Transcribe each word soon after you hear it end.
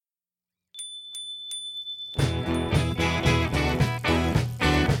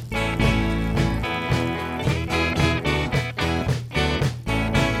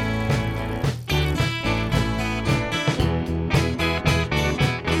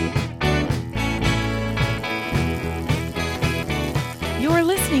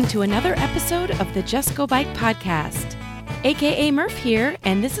to another episode of the Just Go Bike podcast. AKA Murph here,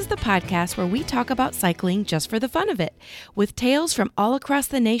 and this is the podcast where we talk about cycling just for the fun of it, with tales from all across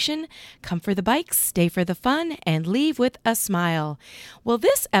the nation. Come for the bikes, stay for the fun, and leave with a smile. Well,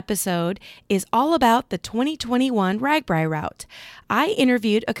 this episode is all about the 2021 RAGBRAI route. I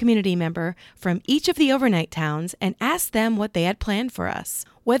interviewed a community member from each of the overnight towns and asked them what they had planned for us.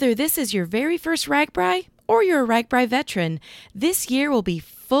 Whether this is your very first RAGBRAI or you're a RAGBRAI veteran, this year will be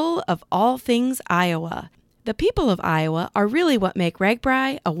full of all things Iowa. The people of Iowa are really what make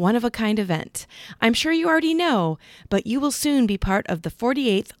RAGBRAI a one-of-a-kind event. I'm sure you already know, but you will soon be part of the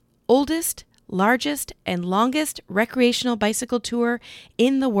 48th oldest, largest, and longest recreational bicycle tour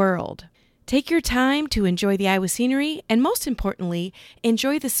in the world. Take your time to enjoy the Iowa scenery and, most importantly,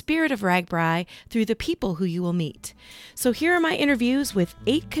 enjoy the spirit of RAGBRAI through the people who you will meet. So here are my interviews with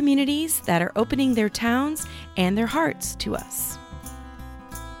 8 communities that are opening their towns and their hearts to us.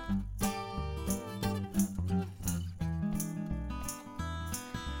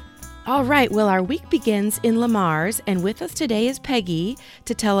 All right, well, our week begins in Le Mars, and with us today is Peggy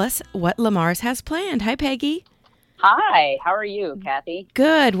to tell us what Le Mars has planned. Hi, Peggy. Hi, how are you, Kathy?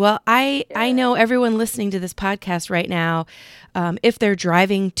 Good. Well, I know everyone listening to this podcast right now, if they're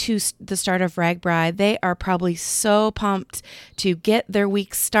driving to the start of RAGBRAI, they are probably so pumped to get their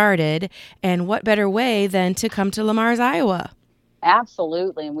week started, and what better way than to come to Le Mars, Iowa?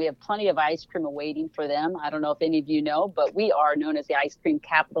 Absolutely, and we have plenty of ice cream awaiting for them. I don't know if any of you know, but we are known as the ice cream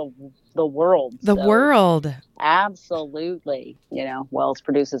capital of the world. The world. Absolutely. You know, Wells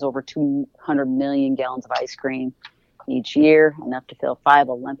produces over 200 million gallons of ice cream each year, enough to fill 5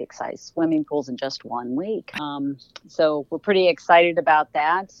 Olympic-sized swimming pools in just 1 week. So we're pretty excited about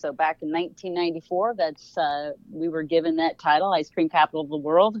that. So back in 1994, we were given that title, Ice Cream Capital of the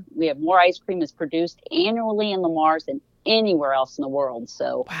World. We have more ice cream is produced annually in Le Mars than anywhere else in the world.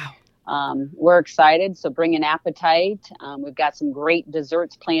 So we're excited. So bring an appetite. We've got some great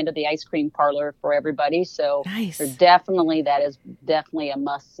desserts planned at the ice cream parlor for everybody. So nice. That is definitely a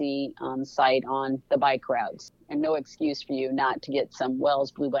must-see sight on the bike routes. And no excuse for you not to get some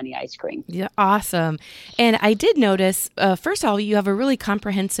Wells Blue Bunny ice cream. Yeah, awesome. And I did notice, first of all, you have a really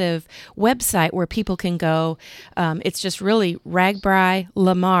comprehensive website where people can go. It's just really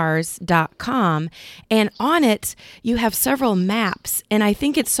RAGBRAILemars.com. And on it, you have several maps. And I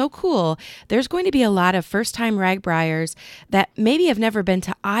think it's so cool. There's going to be a lot of first-time RAGBRAIers that maybe have never been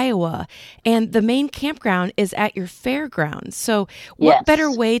to Iowa. And the main campground is at your fairgrounds. So what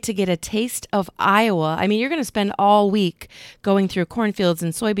better way to get a taste of Iowa? I mean, you're going to spend all week going through cornfields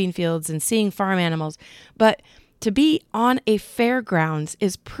and soybean fields and seeing farm animals, but to be on a fairgrounds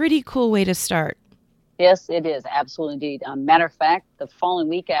is pretty cool way to start. Yes, it is. Absolutely indeed. Matter of fact, the following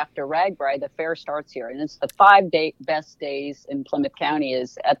week after RAGBRAI, the fair starts here, and it's the 5 best days in Plymouth County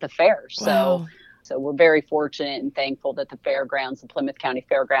is at the fair. Wow. So we're very fortunate and thankful that the fairgrounds, the Plymouth County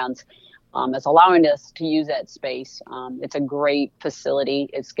Fairgrounds, is allowing us to use that space. It's a great facility.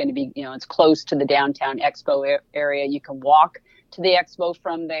 It's going to be, it's close to the downtown expo area. You can walk to the expo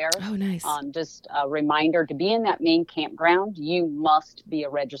from there. Oh, nice. Just a reminder, to be in that main campground, you must be a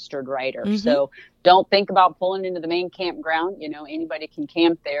registered rider. Mm-hmm. So don't think about pulling into the main campground. Anybody can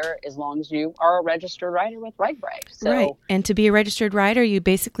camp there as long as you are a registered rider with RAGBRAI. So, right. And to be a registered rider, you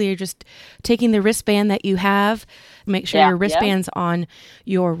basically are just taking the wristband that you have. Make sure your wristband's on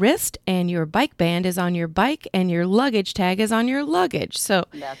your wrist and your bike band is on your bike and your luggage tag is on your luggage. So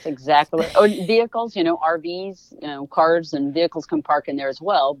that's exactly right. Oh, vehicles, RVs, cars and vehicles can park in there as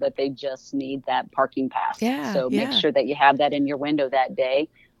well, but they just need that parking pass. Yeah. So make sure that you have that in your window that day.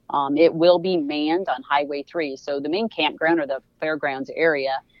 It will be manned on Highway 3. So the main campground or the fairgrounds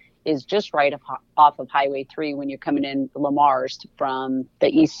area is just right off of Highway 3 when you're coming in Le Mars from the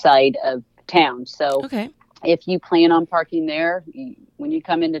east side of town. So if you plan on parking there, when you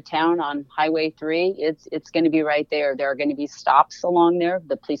come into town on Highway 3, it's going to be right there. There are going to be stops along there.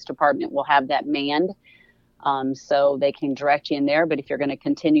 The police department will have that manned. So they can direct you in there. But if you're going to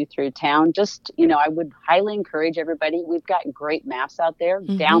continue through town, I would highly encourage everybody. We've got great maps out there.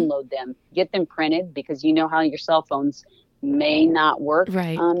 Mm-hmm. Download them, get them printed, because you know how your cell phones may not work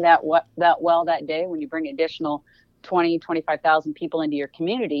that well that day. When you bring additional 25,000 people into your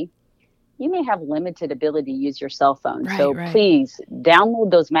community, you may have limited ability to use your cell phone. Please download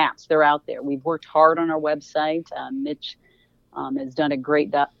those maps. They're out there. We've worked hard on our website. Mitch has done a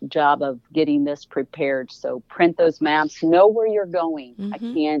great job of getting this prepared. So print those maps, know where you're going.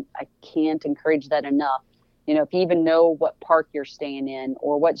 Mm-hmm. I can't encourage that enough. If you even know what park you're staying in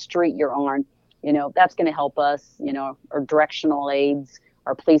or what street you're on, that's going to help us, our directional aides,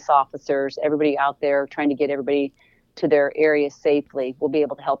 our police officers, everybody out there trying to get everybody to their area safely, we'll be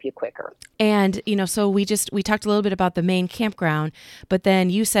able to help you quicker. And, so we talked a little bit about the main campground, but then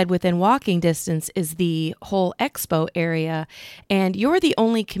you said within walking distance is the whole expo area. And you're the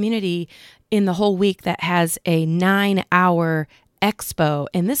only community in the whole week that has a 9-hour expo.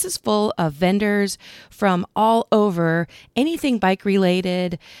 And this is full of vendors from all over, anything bike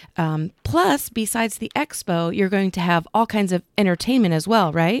related. Plus, besides the expo, you're going to have all kinds of entertainment as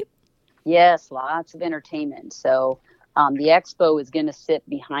well, right? Yes, lots of entertainment. So the expo is going to sit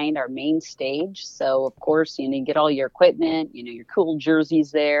behind our main stage. So, of course, you get all your equipment, your cool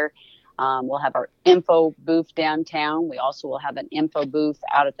jerseys there. We'll have our info booth downtown. We also will have an info booth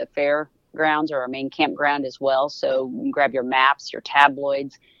out at the fairgrounds or our main campground as well. So you can grab your maps, your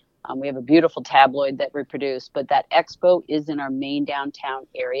tabloids. We have a beautiful tabloid that we produce, but that expo is in our main downtown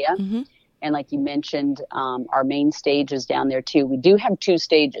area. Mm-hmm. And like you mentioned, our main stage is down there too. We do have 2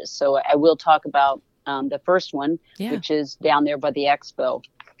 stages. So I will talk about the first one, which is down there by the expo.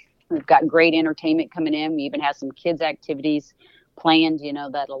 We've got great entertainment coming in. We even have some kids activities planned,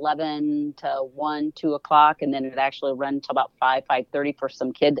 that 11 to 1, 2 o'clock, and then it actually run until about 5:30 for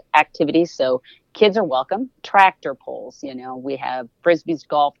some kid activities. So kids are welcome. Tractor pulls, we have Frisbees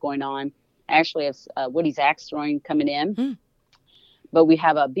golf going on. Actually have Woody's axe throwing coming in. Mm. But we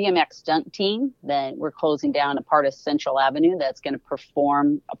have a BMX stunt team that we're closing down a part of Central Avenue that's going to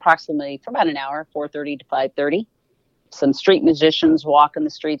perform approximately for about an hour, 4:30 to 5:30. Some street musicians walking the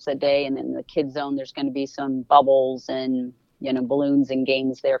streets that day. And then in the kids zone, there's going to be some bubbles and, balloons and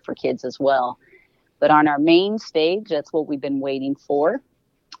games there for kids as well. But on our main stage, that's what we've been waiting for.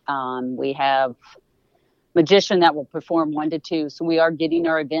 We have magician that will perform 1 to 2. So we are getting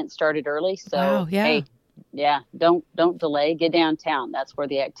our event started early. So, wow, yeah. Hey, yeah, don't delay. Get downtown. That's where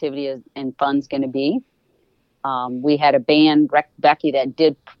the activity is and fun's going to be. We had a band, Becky, that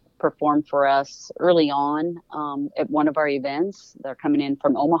did perform for us early on at one of our events. They're coming in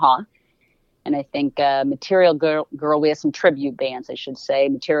from Omaha. And I think Material Girl, we have some tribute bands, I should say.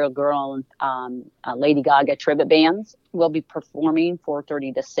 Material Girl and Lady Gaga tribute bands will be performing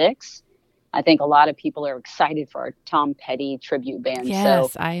 4:30 to 6. I think a lot of people are excited for our Tom Petty tribute band.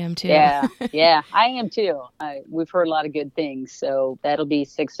 Yes, I am too. Yeah, I am too. We've heard a lot of good things. So that'll be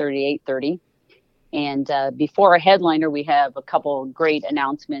 6:30, 8:30. And before our headliner, we have a couple great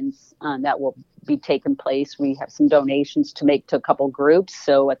announcements that will be taking place. We have some donations to make to a couple groups.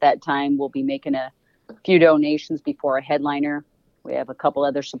 So at that time, we'll be making a few donations before our headliner. We have a couple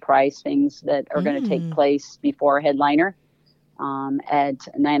other surprise things that are going to take place before our headliner. At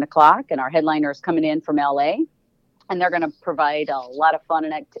 9 o'clock, and our headliner is coming in from LA, and they're going to provide a lot of fun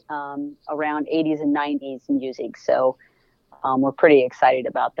and around 80s and 90s music. So we're pretty excited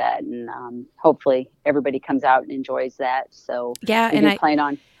about that, and hopefully everybody comes out and enjoys that. So yeah,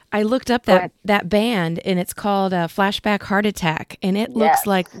 and I looked up that band, and it's called Flashback Heart Attack, and it looks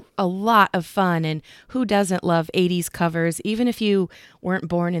like a lot of fun. And who doesn't love 80s covers, even if you weren't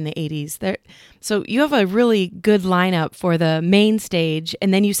born in the 80s? So you have a really good lineup for the main stage,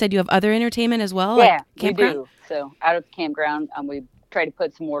 and then you said you have other entertainment as well? Yeah, we do. So out at the campground, we try to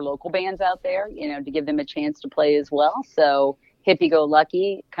put some more local bands out there, to give them a chance to play as well. So Hippie Go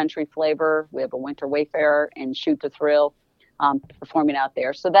Lucky, Country Flavor, we have a Winter Wayfarer, and Shoot to Thrill. Performing out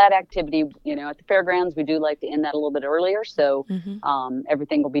there. So that activity, at the fairgrounds, we do like to end that a little bit earlier. So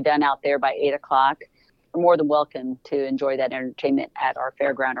everything will be done out there by 8 o'clock. You're more than welcome to enjoy that entertainment at our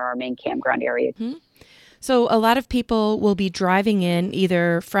fairground or our main campground area. Mm-hmm. So a lot of people will be driving in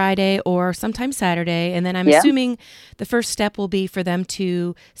either Friday or sometime Saturday. And then I'm assuming the first step will be for them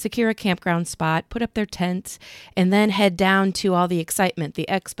to secure a campground spot, put up their tents, and then head down to all the excitement, the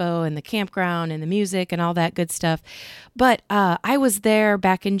expo and the campground and the music and all that good stuff. But I was there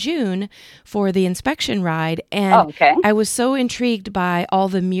back in June for the inspection ride, and I was so intrigued by all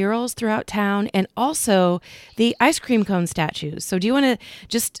the murals throughout town and also the ice cream cone statues. So do you want to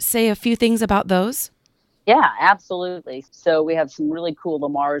just say a few things about those? Yeah, absolutely. So we have some really cool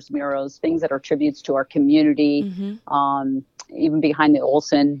Lamar's murals, things that are tributes to our community. Mm-hmm. Even behind the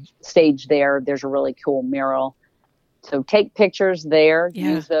Olsen stage there's a really cool mural. So take pictures there,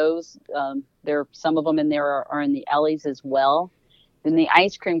 use those. Some of them in there are in the alleys as well. In the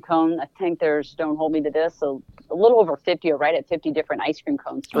ice cream cone, I think don't hold me to this, so a little over 50 or right at 50 different ice cream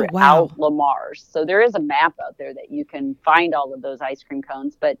cones throughout Lamar's. So there is a map out there that you can find all of those ice cream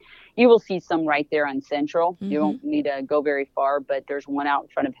cones, but you will see some right there on Central. Mm-hmm. You don't need to go very far, but there's one out in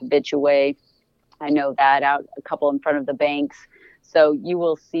front of Habitué. I know that, out a couple in front of the banks. So you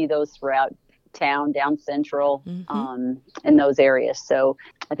will see those throughout town, down Central, in those areas. So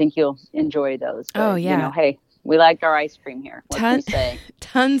I think you'll enjoy those. But, hey, We like our ice cream here. What can we say?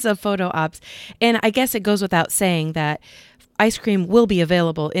 Tons of photo ops. And I guess it goes without saying that ice cream will be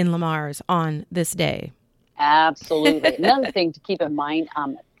available in Le Mars on this day. Absolutely. Another thing to keep in mind,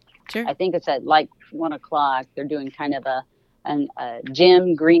 Sure. I think it's at like 1:00. They're doing kind of a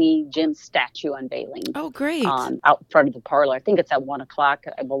Jim statue unveiling. Oh, great. Out front of the parlor. I think it's at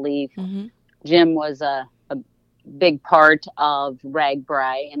 1:00, I believe. Mm-hmm. Jim was a big part of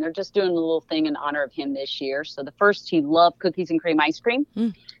RAGBRAI, and they're just doing a little thing in honor of him this year. So he loved cookies and cream ice cream.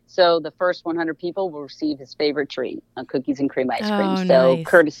 So the first 100 people will receive his favorite treat, cookies and cream ice cream. So nice.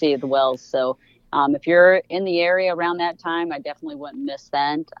 Courtesy of the Wells. So if you're in the area around that time, I definitely wouldn't miss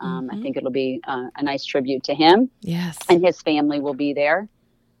that. I think it'll be a nice tribute to him. Yes. And his family will be there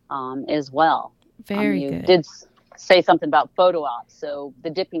as well. Very you good. did say something about photo ops. So the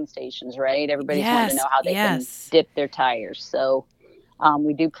dipping stations, right? Everybody's wanting to know how they can dip their tires. So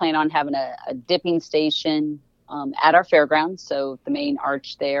we do plan on having a dipping station at our fairgrounds. So the main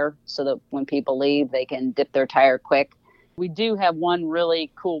arch there, so that when people leave, they can dip their tire quick. We do have one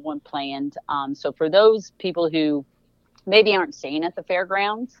really cool one planned. So for those people who maybe aren't staying at the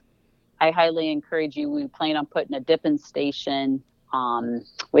fairgrounds, I highly encourage you. We plan on putting a dipping station.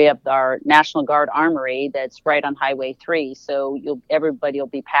 We have our National Guard Armory that's right on Highway 3. So everybody will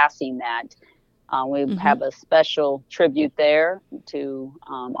be passing that. We have a special tribute there to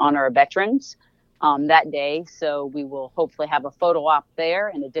honor our veterans that day. So we will hopefully have a photo op there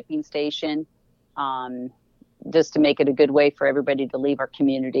and a dipping station just to make it a good way for everybody to leave our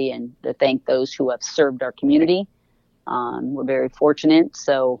community and to thank those who have served our community. We're very fortunate.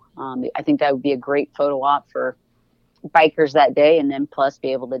 So I think that would be a great photo op for bikers that day, and then plus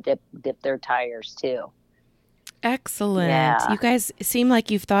be able to dip their tires too. Excellent. Yeah. You guys seem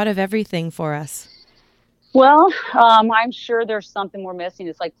like you've thought of everything for us. Well, I'm sure there's something we're missing.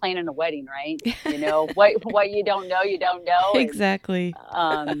 It's like planning a wedding, right? You know, what you don't know, you don't know. Exactly.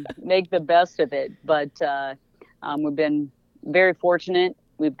 And, make the best of it. But we've been very fortunate.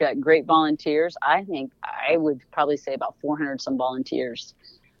 We've got great volunteers. I think I would probably say about 400 some volunteers.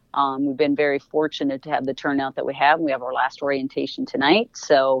 We've been very fortunate to have the turnout that we have. We have our last orientation tonight,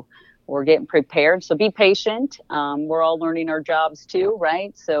 so we're getting prepared. So be patient. We're all learning our jobs too,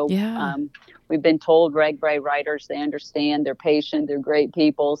 right? So we've been told RAGBRAI riders, they understand, they're patient, they're great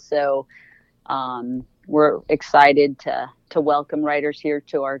people. So we're excited to welcome riders here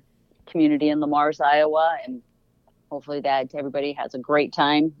to our community in Le Mars, Iowa, and hopefully that everybody has a great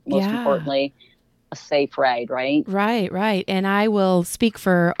time. Most importantly, a safe ride, right? Right. And I will speak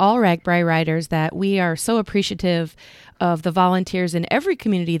for all RAGBRAI riders that we are so appreciative of the volunteers in every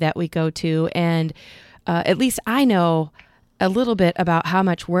community that we go to. And at least I know a little bit about how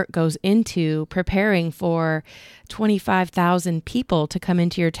much work goes into preparing for 25,000 people to come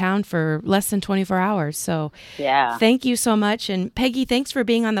into your town for less than 24 hours. So thank you so much. And Peggy, thanks for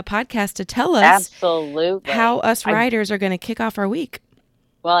being on the podcast to tell us how us riders are going to kick off our week.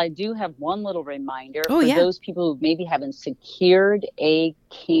 Well, I do have one little reminder for those people who maybe haven't secured a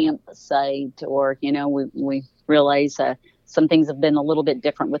campsite, or, you know, we realize some things have been a little bit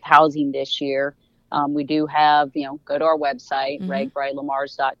different with housing this year. We do have, go to our website,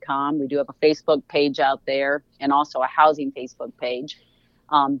 ragbraailemars.com. We do have a Facebook page out there and also a housing Facebook page.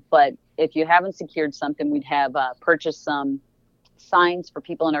 But if you haven't secured something, we'd have purchased some signs for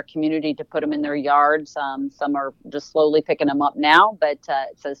people in our community to put them in their yards. Some are just slowly picking them up now, but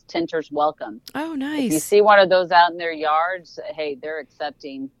it says Tenters Welcome. Oh, nice. If you see one of those out in their yards, hey, they're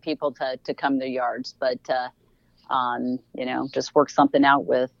accepting people to come to their yards. But, just work something out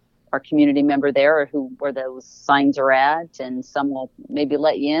with our community member there, or where those signs are at, and some will maybe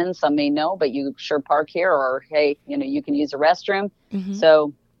let you in, some may know, but you sure park here, or hey, you can use a restroom.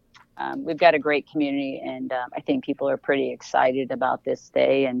 So we've got a great community, and I think people are pretty excited about this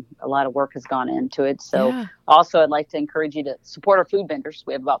day, and a lot of work has gone into it. So also I'd like to encourage you to support our food vendors.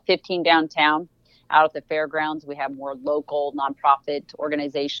 We have about 15 downtown. Out at the fairgrounds, we have more local nonprofit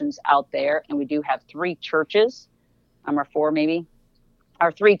organizations out there, and we do have 3 churches, or 4 maybe.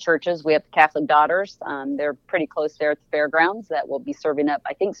 Our 3 churches. We have the Catholic Daughters. They're pretty close there at the fairgrounds, that will be serving up,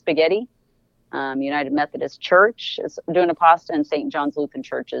 I think, spaghetti. United Methodist Church is doing a pasta, and St. John's Lutheran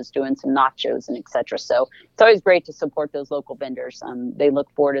Church is doing some nachos and etc. So it's always great to support those local vendors. They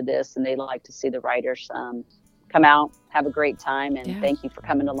look forward to this, and they like to see the riders come out, have a great time, and thank you for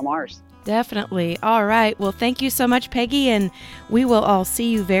coming to Le Mars. Definitely. All right. Well, thank you so much, Peggy, and we will all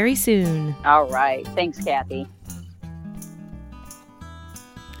see you very soon. All right. Thanks, Kathy.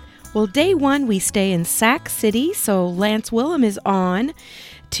 Well, day 1, we stay in Sac City, so Lance Willem is on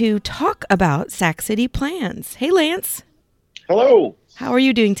to talk about Sac City plans. Hey, Lance. Hello. How are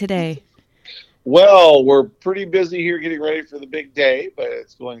you doing today? Well, we're pretty busy here getting ready for the big day, but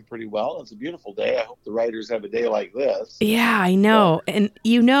it's going pretty well. It's a beautiful day. I hope the riders have a day like this. Yeah, I So, know. And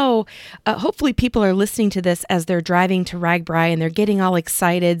hopefully people are listening to this as they're driving to RAGBRAI and they're getting all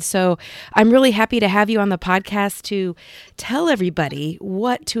excited. So I'm really happy to have you on the podcast to tell everybody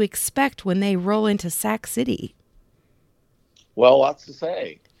what to expect when they roll into Sac City. well, lots to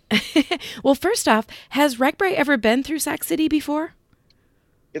say. Well, first off, has RAGBRAI ever been through Sac City before?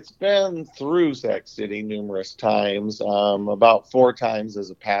 It's been through Sac City numerous times, about 4 times as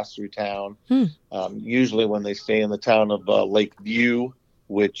a pass-through town. Hmm. Usually when they stay in the town of Lakeview,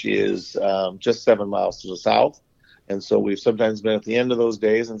 which is just 7 miles to the south. And so we've sometimes been at the end of those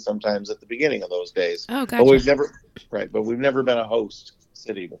days and sometimes at the beginning of those days. Oh, But we've gotcha. never, right, but we've never been a host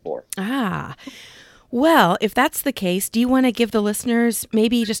city before. Ah, well, if that's the case, do you want to give the listeners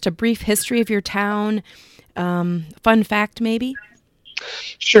maybe just a brief history of your town? Fun fact, maybe?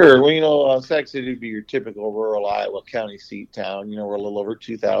 Sure. Well, Sac City would be your typical rural Iowa county seat town. We're a little over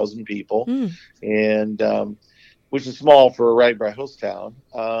 2,000 people, Hmm. and which is small for a RAGBRAI host town.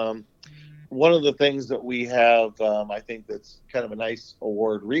 One of the things that we have, I think that's kind of a nice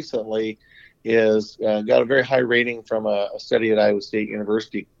award recently, is got a very high rating from a study at Iowa State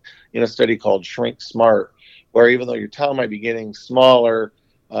University in a study called Shrink Smart, where even though your town might be getting smaller,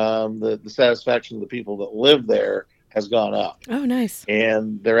 the satisfaction of the people that live there has gone up. Oh, nice.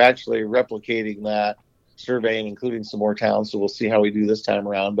 And they're actually replicating that survey and including some more towns. So we'll see how we do this time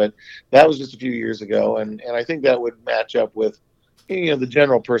around. But that was just a few years ago. And I think that would match up with, the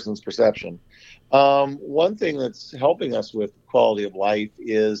general person's perception. One thing that's helping us with quality of life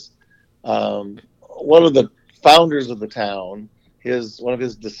is one of the founders of the town, one of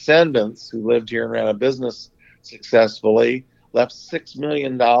his descendants who lived here and ran a business successfully, left $6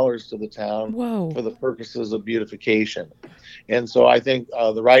 million to the town Whoa. for the purposes of beautification. And so I think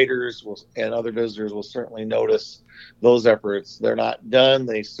the writers and other visitors will certainly notice those efforts. They're not done.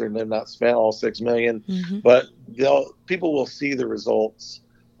 They certainly have not spent all $6 million, Mm-hmm. but people will see the results,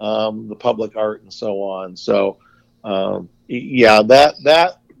 the public art and so on. So, yeah,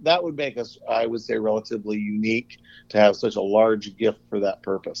 that would make us, I would say, relatively unique to have such a large gift for that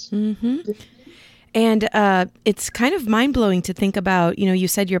purpose. Mm-hmm. And it's kind of mind-blowing to think about, you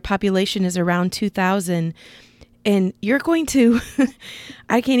said your population is around 2,000, and you're going to,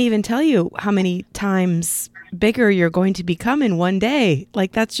 I can't even tell you how many times bigger you're going to become in one day.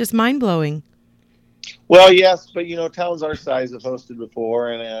 Like, that's just mind-blowing. Well, yes, but towns our size have hosted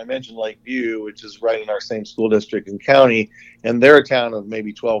before, and I mentioned Lakeview, which is right in our same school district and county, and they're a town of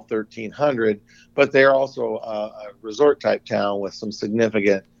maybe 1,300, but they're also a resort-type town with some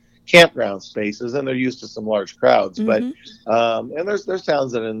significant campground spaces, and they're used to some large crowds. Mm-hmm. But and there's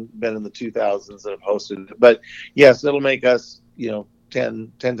towns that have been in the 2000s that have hosted it. But yes, it'll make us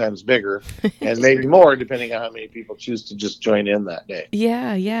 10 times bigger and maybe more depending on how many people choose to just join in that day.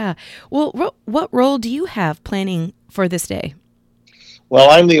 Yeah. Well, what role do you have planning for this day?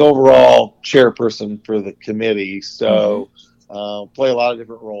 Well, I'm the overall chairperson for the committee, so play a lot of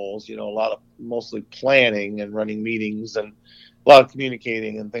different roles. A lot of mostly planning and running meetings and a lot of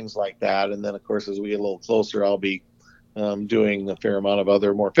communicating and things like that. And then, of course, as we get a little closer, I'll be doing a fair amount of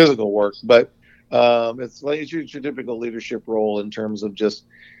other more physical work. But it's your typical leadership role in terms of just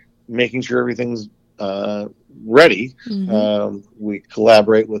making sure everything's ready. Mm-hmm. We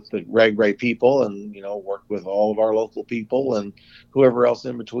collaborate with the RAGBRAI people and, work with all of our local people and whoever else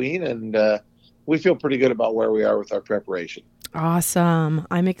in between. And we feel pretty good about where we are with our preparation. Awesome.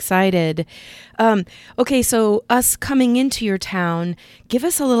 I'm excited. Okay, so us coming into your town, give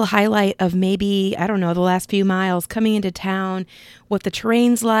us a little highlight of maybe, I don't know, the last few miles coming into town, what the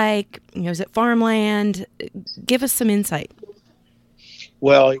terrain's like, is it farmland? Give us some insight.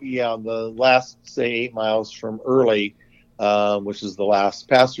 Well, yeah, the last, say, 8 miles from Early, which is the last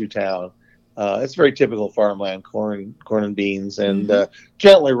pass-through town, it's very typical farmland, corn and beans, and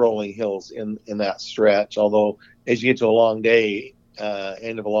gently rolling hills in that stretch. Although, as you get to a long day,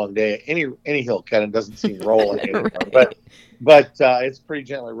 end of a long day, any hill kind of doesn't seem rolling anymore. Right. But it's pretty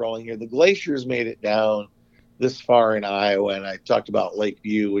gently rolling here. The glaciers made it down this far in Iowa, and I talked about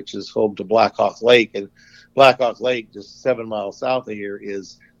Lakeview, which is home to Black Hawk Lake, and Black Hawk Lake, just 7 miles south of here,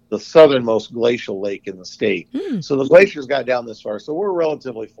 is the southernmost glacial lake in the state. So the glaciers got down this far. So we're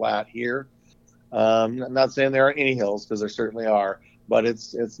relatively flat here. I'm not saying there aren't any hills, because there certainly are, but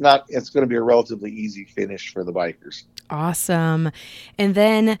it's going to be a relatively easy finish for the bikers. Awesome. And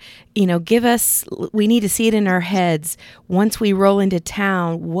then, we need to see it in our heads. Once we roll into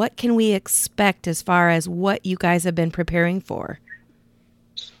town, what can we expect as far as what you guys have been preparing for?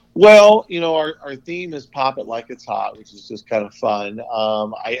 Well, our theme is Pop It Like It's Hot, which is just kind of fun.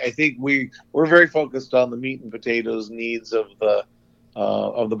 I think we're very focused on the meat and potatoes needs of the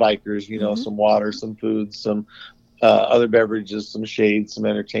bikers. Mm-hmm. Some water, some food, some other beverages, some shade, some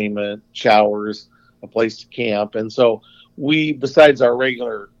entertainment, showers, a place to camp. And so besides our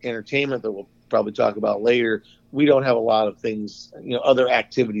regular entertainment that we'll probably talk about later, we don't have a lot of things, other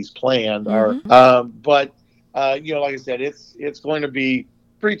activities planned. Mm-hmm. But like I said, it's going to be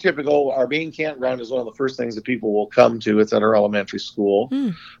pretty typical. Our main campground is one of the first things that people will come to. It's at our elementary school.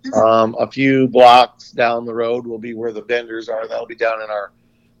 Mm. A few blocks down the road will be where the vendors are. That'll be down in our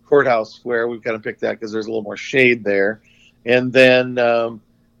courthouse square. We've kind of picked that because there's a little more shade there. And then the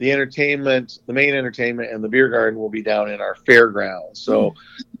main entertainment and the beer garden will be down in our fairgrounds. So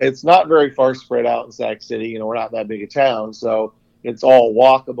it's not very far spread out in Sac City. We're not that big a town. So it's all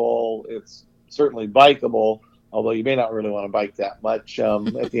walkable. It's certainly bikeable, although you may not really want to bike that much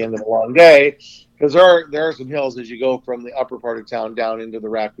at the end of a long day, because there are some hills as you go from the upper part of town down into the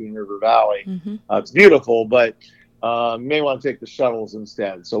Raccoon River Valley. Mm-hmm. It's beautiful, but you may want to take the shuttles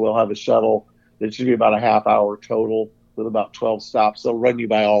instead. So we'll have a shuttle that should be about a half hour total with about 12 stops. They'll run you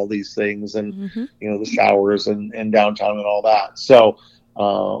by all these things and, Mm-hmm. the showers and downtown and all that. So,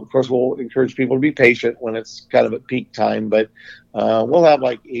 of course, we'll encourage people to be patient when it's kind of at peak time, but we'll have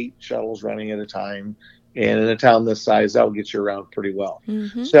like 8 shuttles running at a time. And in a town this size, that'll get you around pretty well.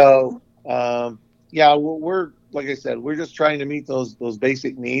 Mm-hmm. So, we're, like I said, we're just trying to meet those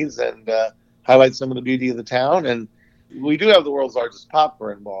basic needs and highlight some of the beauty of the town. And we do have the world's largest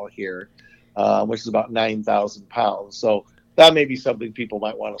popcorn ball here, which is about 9,000 pounds. So that may be something people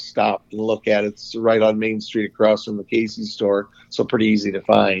might want to stop and look at. It's right on Main Street across from the Casey's store, so pretty easy to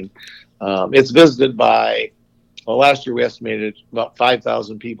find. It's visited by, last year we estimated about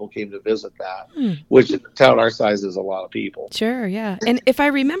 5,000 people came to visit that, which in a town our size is a lot of people. Sure, yeah. And if I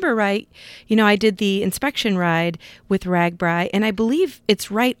remember right, I did the inspection ride with RAGBRAI, and I believe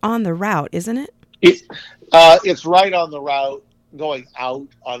it's right on the route, isn't it? It's right on the route going out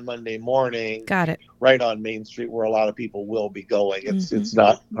on Monday morning. Got it. Right on Main Street where a lot of people will be going. It's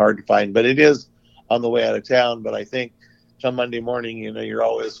not hard to find, but it is on the way out of town. But I think come Monday morning, you're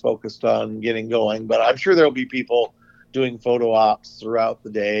always focused on getting going. But I'm sure there'll be people doing photo ops throughout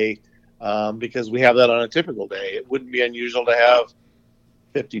the day because we have that on a typical day. It wouldn't be unusual to have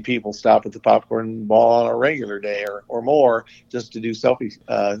 50 people stop at the popcorn ball on a regular day or more just to do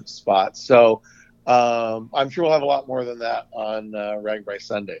selfie spots. So I'm sure we'll have a lot more than that on RAGBRAI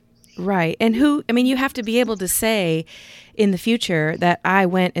Sunday. Right. And you have to be able to say in the future that I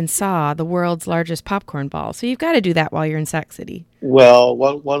went and saw the world's largest popcorn ball. So you've got to do that while you're in Sac City. Well,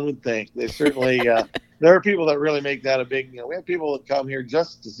 one would think. They certainly, there are people that really make that a big, we have people that come here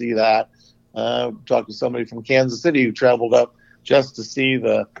just to see that. Talked to somebody from Kansas City who traveled up just to see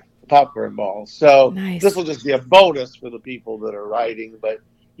the popcorn ball. So Nice. This will just be a bonus for the people that are riding, but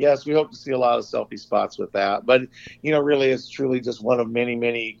yes, we hope to see a lot of selfie spots with that. But, really it's truly just one of many,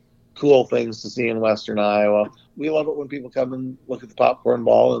 many cool things to see in Western Iowa. We love it when people come and look at the popcorn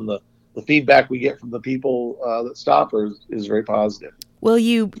ball, and the feedback we get from the people that stop is very positive. Well,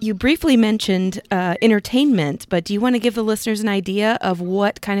 you briefly mentioned entertainment, but do you want to give the listeners an idea of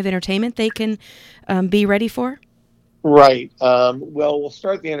what kind of entertainment they can be ready for? Right. Well, we'll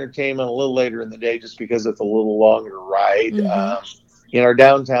start the entertainment a little later in the day just because it's a little longer ride. In our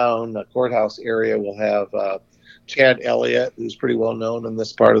downtown courthouse area, we'll have Chad Elliott, who's pretty well known in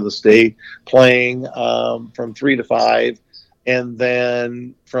this part of the state, playing from 3 to 5. And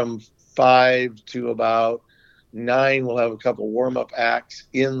then from 5 to about 9, we'll have a couple warm-up acts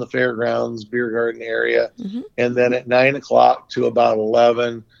in the fairgrounds beer garden area. And then at 9 o'clock to about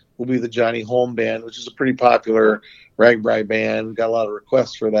 11 will be the Johnny Holm Band, which is a pretty popular RAGBRAI band. Got a lot of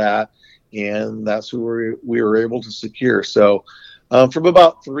requests for that, and that's who we were able to secure. So from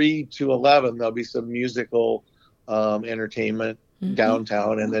about 3 to 11, there'll be some musical entertainment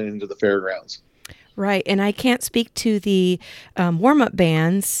downtown and then into the fairgrounds. Right, and I can't speak to the warm-up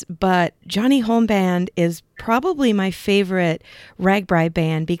bands, but Johnny Holm Band is probably my favorite RAGBRAI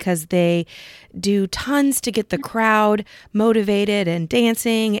band because they do tons to get the crowd motivated and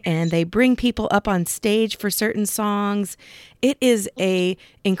dancing, and they bring people up on stage for certain songs. It is a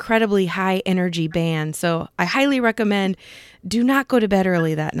incredibly high-energy band, so I highly recommend do not go to bed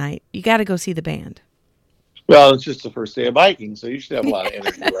early that night. You got to go see the band. Well, it's just the first day of biking, so you should have a lot of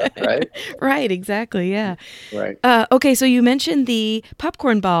energy left, right? Right, exactly, yeah. Right. Okay, so you mentioned the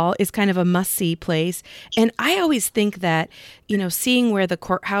popcorn ball is kind of a must-see place, and I always think that, seeing where the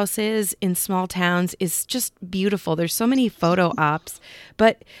courthouse is in small towns is just beautiful. There's so many photo ops,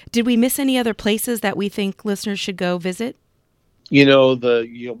 but did we miss any other places that we think listeners should go visit?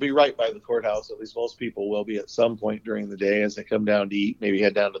 You'll be right by the courthouse. At least most people will be at some point during the day as they come down to eat, maybe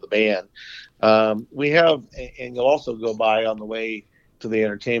head down to the band. We have, and you'll also go by on the way to the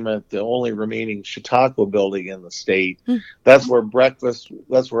entertainment, the only remaining Chautauqua building in the state. That's where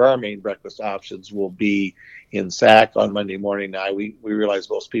our main breakfast options will be in Sac on Monday morning. Now, we realize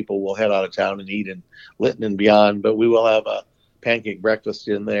most people will head out of town and eat in Lytton and beyond, but we will have a pancake breakfast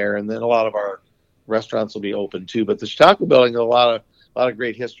in there, and then a lot of our restaurants will be open too. But the Chautauqua building, a lot of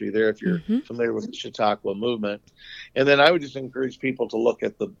great history there if you're familiar with the Chautauqua movement. And then I would just encourage people to look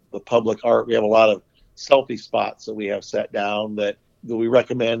at the public art. We have a lot of selfie spots that we have set down that we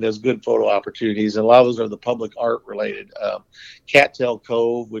recommend as good photo opportunities, and a lot of those are the public art related. Cattail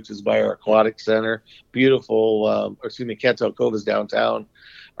Cove, which is by our aquatic center, beautiful. Cattail Cove is downtown.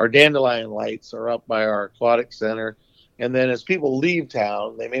 Our dandelion lights are up by our aquatic center. And then as people leave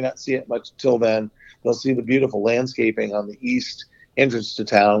town, they may not see it much till then. They'll see the beautiful landscaping on the east entrance to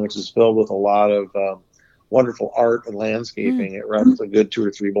town, which is filled with a lot of wonderful art and landscaping. It runs a good 2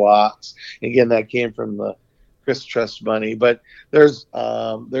 or 3 blocks. Again, that came from the Chris Trust money. But there's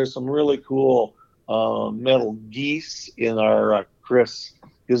some really cool metal geese in our Chris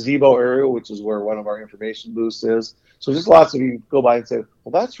gazebo area, which is where one of our information booths is. So just lots of you go by and say,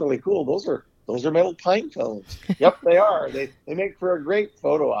 well, that's really cool. Those are metal pine cones. Yep, they are. They make for a great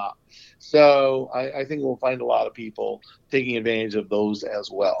photo op. So I think we'll find a lot of people taking advantage of those as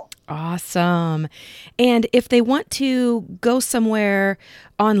well. Awesome. And if they want to go somewhere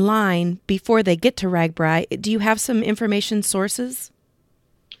online before they get to RAGBRAI, do you have some information sources?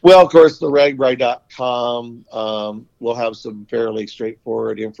 Well, of course, the RAGBRAI.com will have some fairly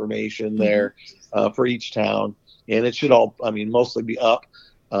straightforward information there for each town. And it should all, mostly be up.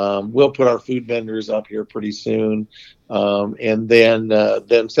 We'll put our food vendors up here pretty soon. And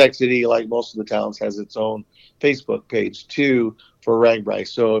then Sac City, like most of the towns, has its own Facebook page too for RAGBRAI.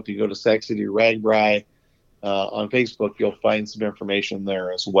 So if you go to Sac City RAGBRAI on Facebook, you'll find some information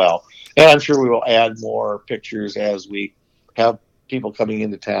there as well. And I'm sure we will add more pictures as we have people coming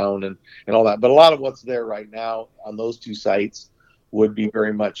into town and all that. But a lot of what's there right now on those 2 sites would be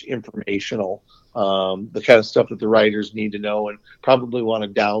very much informational, the kind of stuff that the writers need to know and probably want to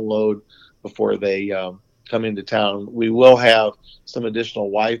download before they come into town. We will have some additional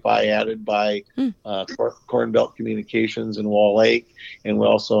Wi-Fi added by Corn Belt Communications in Wall Lake, and we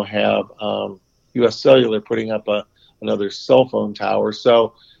also have U.S. Cellular putting up another cell phone tower.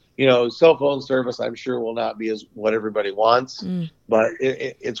 So, cell phone service, I'm sure, will not be as what everybody wants, but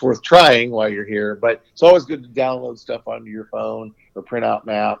it's worth trying while you're here. But it's always good to download stuff onto your phone or print out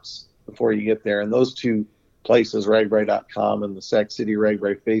maps before you get there. And those 2 places, RAGBRAI.com and the Sac City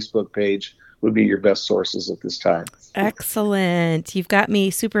RAGBRAI Facebook page, would be your best sources at this time. Excellent. You've got me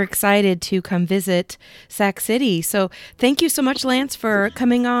super excited to come visit Sac City. So thank you so much, Lance, for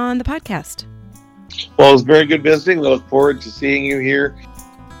coming on the podcast. Well, it was very good visiting. We look forward to seeing you here.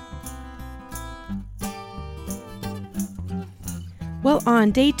 Well, on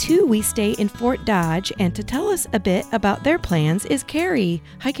day 2, we stay in Fort Dodge, and to tell us a bit about their plans is Carrie.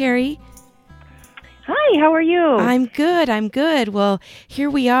 Hi, Carrie. Hi, how are you? I'm good. Well, here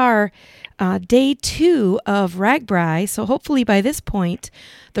we are, day 2 of RAGBRAI. So hopefully by this point,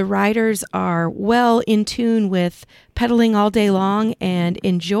 the riders are well in tune with pedaling all day long and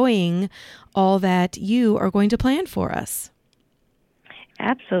enjoying all that you are going to plan for us.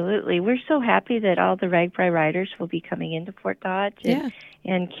 Absolutely. We're so happy that all the RAGBRAI riders will be coming into Fort Dodge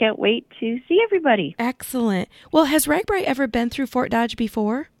and can't wait to see everybody. Excellent. Well, has RAGBRAI ever been through Fort Dodge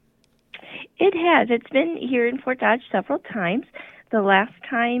before? It has. It's been here in Fort Dodge several times. The last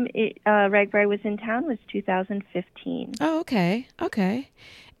time RAGBRAI was in town was 2015. Oh, okay.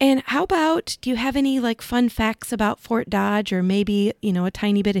 And how about, do you have any fun facts about Fort Dodge or maybe, a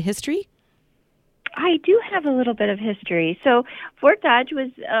tiny bit of history? I do have a little bit of history. So Fort Dodge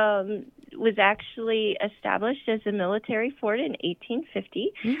was actually established as a military fort in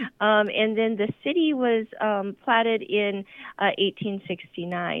 1850, and then the city was platted in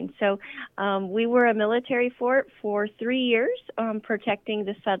 1869. So we were a military fort for 3 years, protecting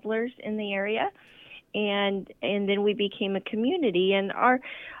the settlers in the area, and then we became a community. And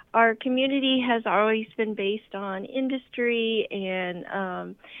our community has always been based on industry,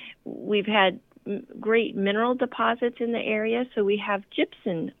 and we've had great mineral deposits in the area. So we have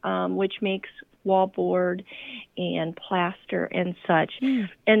gypsum, which makes wallboard and plaster and such.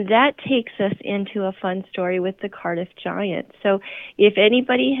 And that takes us into a fun story with the Cardiff Giant. So if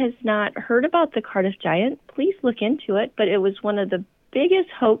anybody has not heard about the Cardiff Giant, please look into it. But it was one of the biggest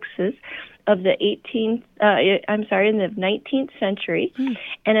hoaxes of the 19th century,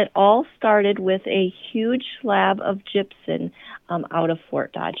 and it all started with a huge slab of gypsum out of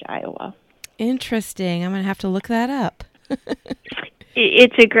Fort Dodge, Iowa. Interesting. I'm going to have to look that up.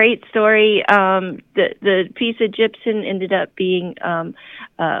 It's a great story. The piece of gypsum ended up being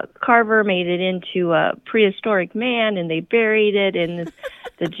Carver made it into a prehistoric man, and they buried it. And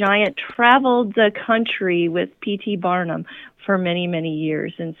the giant traveled the country with P.T. Barnum for many, many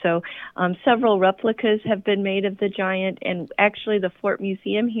years. And so several replicas have been made of the giant. And actually, the Fort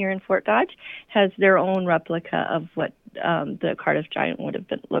Museum here in Fort Dodge has their own replica of what the Cardiff Giant would have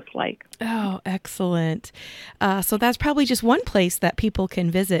looked like. Oh, excellent. So that's probably just one place that people can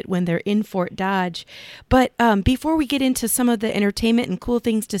visit when they're in Fort Dodge. But before we get into some of the entertainment and cool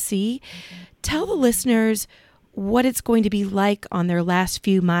things to see, tell the listeners what it's going to be like on their last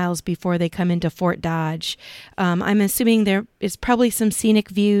few miles before they come into Fort Dodge. I'm assuming there is probably some scenic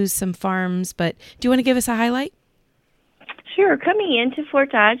views, some farms, but do you want to give us a highlight? Sure. Coming into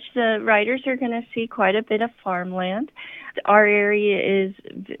Fort Dodge, the riders are going to see quite a bit of farmland. Our area is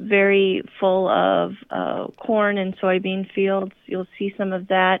very full of corn and soybean fields. You'll see some of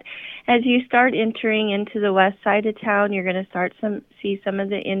that. As you start entering into the west side of town, you're going to see some of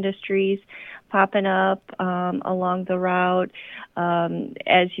the industries popping up along the route.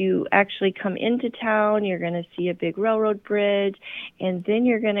 As you actually come into town, you're going to see a big railroad bridge, and then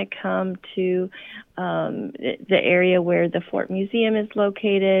you're going to come to the area where the Fort Museum is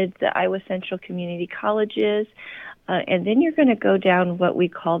located, the Iowa Central Community College is, and then you're going to go down what we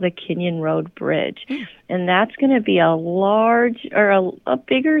call the Kenyon Road Bridge, and that's going to be a large or a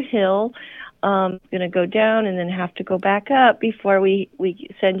bigger hill. Going to go down and then have to go back up before we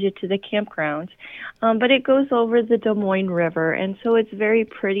send you to the campgrounds. But it goes over the Des Moines River, and so it's very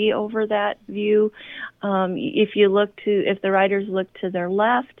pretty over that view. If the riders look to their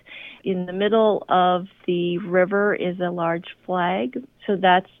left, in the middle of the river is a large flag, so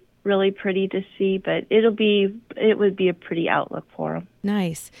that's really pretty to see, but it would be a pretty outlook for them.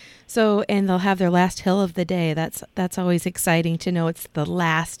 Nice. So, and they'll have their last hill of the day. That's always exciting to know it's the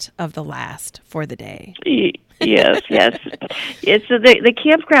last of the last for the day. Yes. So the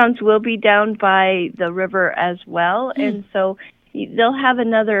campgrounds will be down by the river as well, and so they'll have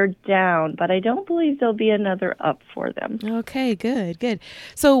another down, but I don't believe there'll be another up for them. Okay, good.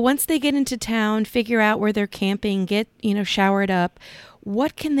 So once they get into town, figure out where they're camping, get, showered up,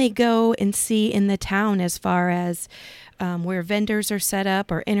 what can they go and see in the town as far as where vendors are set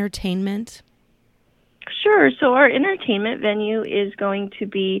up or entertainment? Sure. So our entertainment venue is going to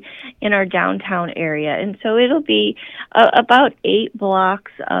be in our downtown area. And so it'll be about 8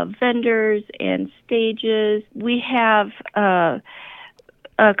 blocks of vendors and stages. We have a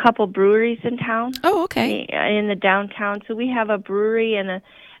couple breweries in town. Oh, okay. In the downtown. So we have a brewery and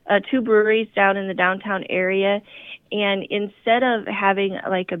 2 breweries down in the downtown area. And instead of having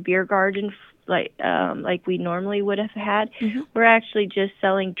like a beer garden like we normally would have had, we're actually just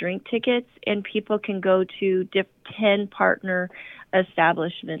selling drink tickets, and people can go to 10 partner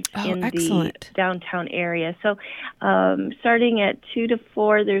establishments in the downtown area. So starting at 2 to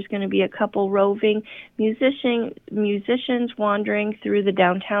 4, there's going to be a couple roving musicians wandering through the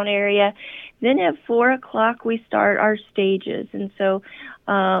downtown area. Then at 4 o'clock, we start our stages. And so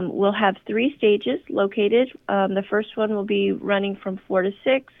we'll have 3 stages located. The first one will be running from 4 to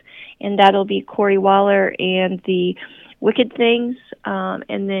 6, and that'll be Corey Waller and the Wicked Things.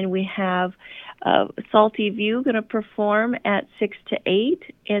 And then we have Salty View going to perform at 6 to 8,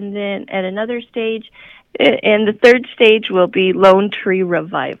 and then at another stage, and the third stage will be Lone Tree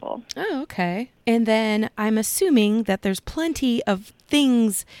Revival. Oh, okay. And then I'm assuming that there's plenty of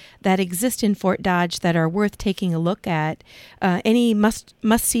things that exist in Fort Dodge that are worth taking a look at. Any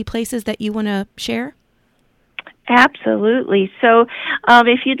must-see places that you want to share? Absolutely. So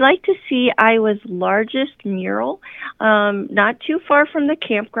if you'd like to see Iowa's largest mural, not too far from the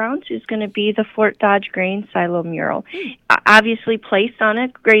campgrounds is going to be the Fort Dodge Grain Silo mural. Obviously placed on a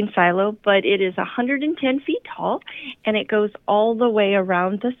grain silo, but it is 110 feet tall, and it goes all the way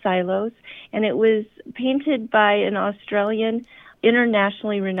around the silos, and it was painted by an Australian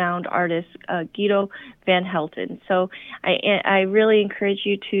internationally renowned artist, Guido van Helten. So I really encourage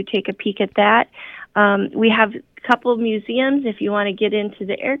you to take a peek at that. We have a couple of museums if you want to get into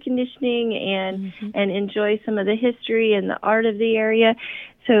the air conditioning and enjoy some of the history and the art of the area.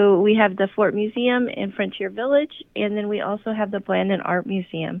 So we have the Fort Museum in Frontier Village, and then we also have the Blandon Art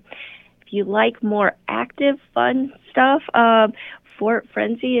Museum. If you like more active, fun stuff, Fort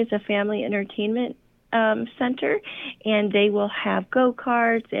Frenzy is a family entertainment center, and they will have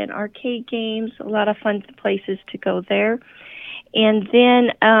go-karts and arcade games, a lot of fun places to go there. And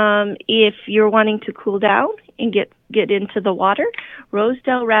then if you're wanting to cool down and get into the water,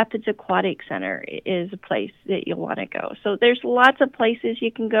 Rosedale Rapids Aquatic Center is a place that you'll want to go. So there's lots of places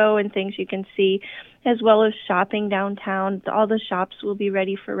you can go and things you can see, as well as shopping downtown. All the shops will be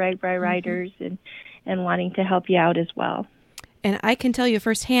ready for RAGBRAI riders and wanting to help you out as well. And I can tell you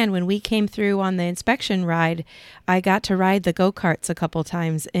firsthand, when we came through on the inspection ride, I got to ride the go-karts a couple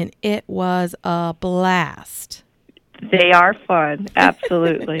times, and it was a blast. They are fun,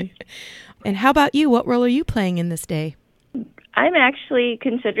 absolutely. And how about you? What role are you playing in this day? I'm actually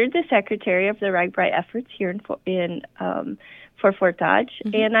considered the secretary of the RAGBRAI efforts here for Fort Dodge,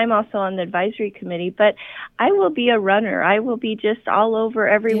 and I'm also on the advisory committee, but I will be a runner. I will be just all over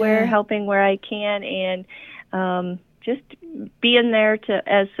everywhere, helping where I can, and just being there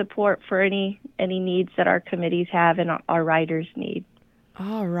as support for any needs that our committees have and our riders need.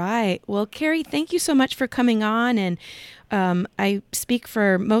 All right. Well, Carrie, thank you so much for coming on. And I speak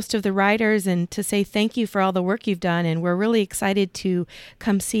for most of the riders and to say thank you for all the work you've done. And we're really excited to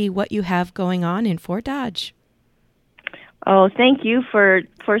come see what you have going on in Fort Dodge. Oh, thank you for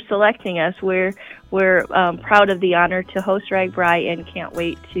selecting us. We're proud of the honor to host RAGBRAI and can't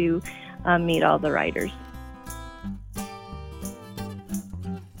wait to meet all the riders.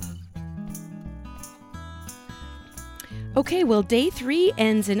 Okay, well, day 3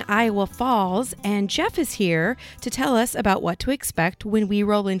 ends in Iowa Falls, and Jeff is here to tell us about what to expect when we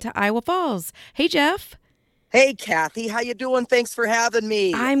roll into Iowa Falls. Hey, Jeff. Hey, Kathy. How you doing? Thanks for having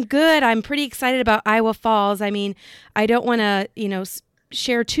me. I'm good. I'm pretty excited about Iowa Falls. I mean, I don't want to,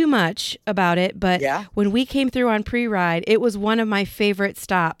 share too much about it, but when we came through on pre-ride, it was one of my favorite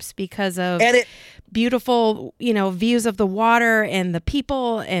stops because of beautiful, views of the water and the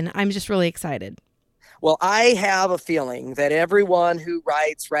people, and I'm just really excited. Well, I have a feeling that everyone who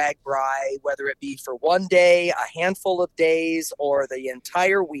rides RAGBRAI, whether it be for one day, a handful of days, or the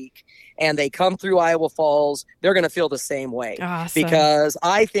entire week, and they come through Iowa Falls, they're going to feel the same way. Awesome. Because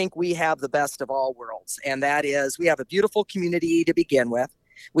I think we have the best of all worlds, and that is we have a beautiful community to begin with.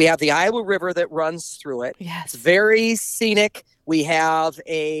 We have the Iowa River that runs through it. Yes. It's very scenic. We have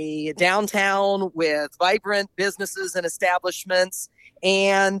a downtown with vibrant businesses and establishments.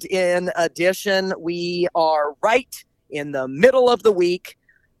 And in addition, we are right in the middle of the week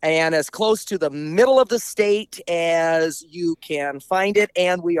and as close to the middle of the state as you can find it.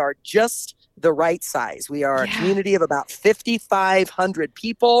 And we are just the right size. We are a community of about 5,500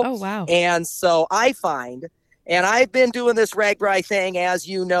 people. Oh, wow. And so I find, and I've been doing this RAGBRAI thing, as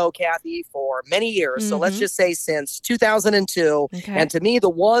you know, Kathy, for many years. So let's just say since 2002. Okay. And to me, the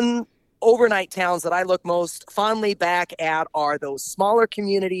one overnight towns that I look most fondly back at are those smaller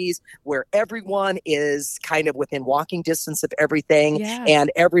communities where everyone is kind of within walking distance of everything,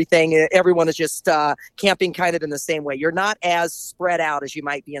 and everyone is just camping kind of in the same way. You're not as spread out as you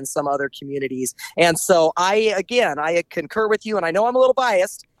might be in some other communities. And so I concur with you, and I know I'm a little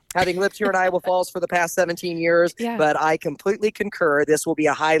biased, having lived here in Iowa Falls for the past 17 years, but I completely concur. This will be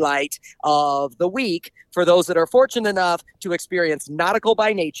a highlight of the week for those that are fortunate enough to experience Nautical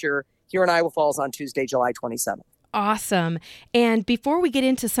by Nature here in Iowa Falls on Tuesday, July 27th. Awesome. And before we get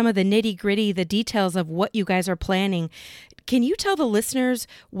into some of the nitty-gritty, the details of what you guys are planning, can you tell the listeners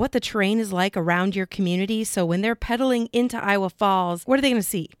what the terrain is like around your community? So when they're pedaling into Iowa Falls, what are they going to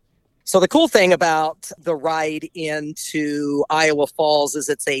see? So the cool thing about the ride into Iowa Falls is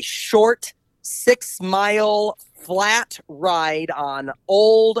it's a short 6-mile flat ride on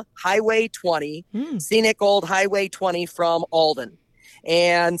Old Highway 20, scenic Old Highway 20 from Alden.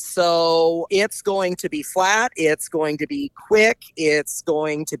 And so it's going to be flat, it's going to be quick, it's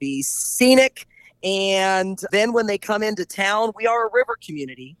going to be scenic. And then when they come into town, we are a river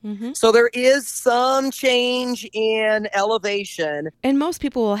community. So there is some change in elevation. And most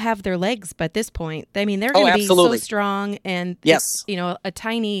people will have their legs by this point. I mean, they're going to be so strong. And, a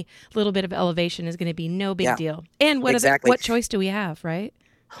tiny little bit of elevation is going to be no big deal. And what choice do we have, right?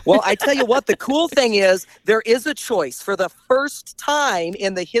 Well, I tell you what, the cool thing is there is a choice. For the first time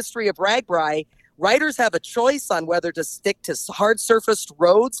in the history of RAGBRAI, riders have a choice on whether to stick to hard surfaced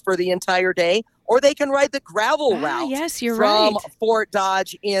roads for the entire day, or they can ride the gravel route from Fort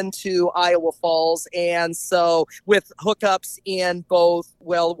Dodge into Iowa Falls. And so with hookups in both,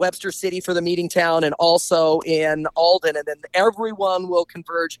 Webster City for the meeting town and also in Alden, and then everyone will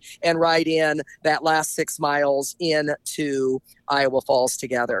converge and ride in that last 6 miles into Iowa Falls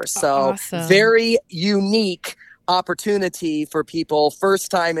together. So very unique opportunity for people,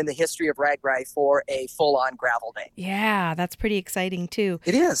 first time in the history of RAGBRAI for a full-on gravel day. Yeah, that's pretty exciting too.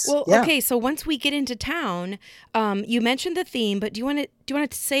 It is. Well, okay, so once we get into town, you mentioned the theme, but do you want to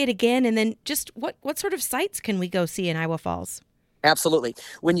say it again? And then just what sort of sights can we go see in Iowa Falls? Absolutely.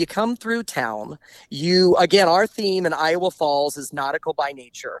 When you come through town, again, our theme in Iowa Falls is nautical by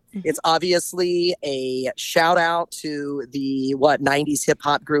nature. Mm-hmm. It's obviously a shout out to the 90s hip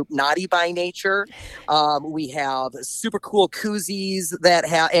hop group Naughty by Nature. We have super cool koozies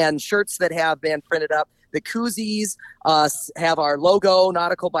and shirts that have been printed up. The koozies have our logo,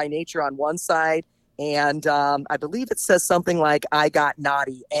 Nautical by Nature, on one side. And I believe it says something like, I got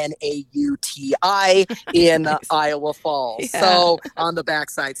naughty, Nauti, in nice. Iowa Falls. Yeah. So on the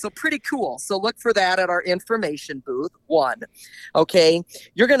backside. So pretty cool. So look for that at our information booth, 1. Okay.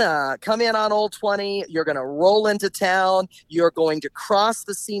 You're going to come in on Old 20. You're going to roll into town. You're going to cross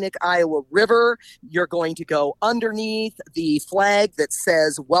the scenic Iowa River. You're going to go underneath the flag that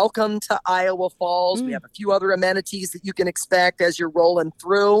says, welcome to Iowa Falls. We have a few other amenities that you can expect as you're rolling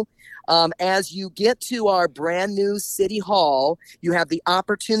through. As you get to our brand new City Hall, you have the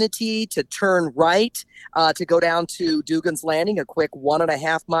opportunity to turn right to go down to Dugan's Landing, a quick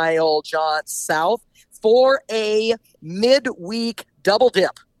 1.5 mile jaunt south for a midweek double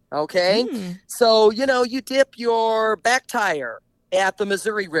dip. Okay. So, you dip your back tire at the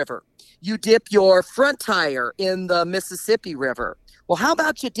Missouri River. You dip your front tire in the Mississippi River. Well, how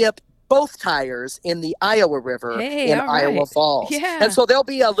about you dip both tires in the Iowa River in Iowa Falls. Yeah. And so there'll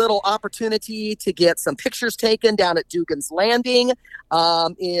be a little opportunity to get some pictures taken down at Dugan's Landing.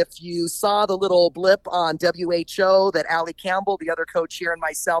 If you saw the little blip on WHO that Allie Campbell, the other coach here, and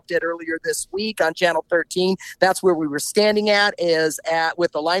myself did earlier this week on Channel 13, that's where we were standing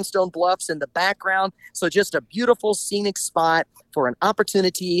with the limestone bluffs in the background. So just a beautiful scenic spot for an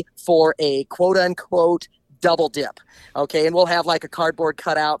opportunity for a quote unquote double dip. Okay. And we'll have like a cardboard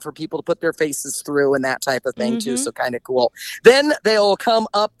cutout for people to put their faces through and that type of thing too. So kind of cool. Then they'll come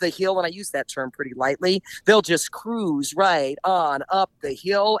up the hill, and I use that term pretty lightly. They'll just cruise right on up the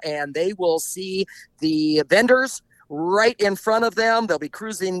hill, and they will see the vendors right in front of them. They'll be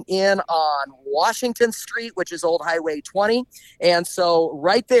cruising in on Washington Street, which is Old Highway 20. And so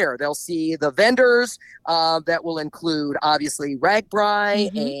right there, they'll see the vendors that will include, obviously,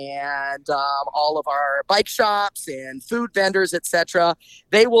 RAGBRAI and all of our bike shops and food vendors, etc.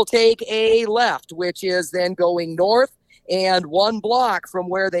 They will take a left, which is then going north. And 1 block from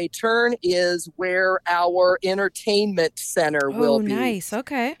where they turn is where our entertainment center will be. Oh, nice.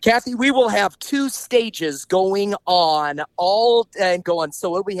 Okay. Kathy, we will have 2 stages going on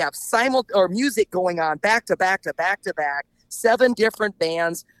So we have music going on back to back to back to back. 7 different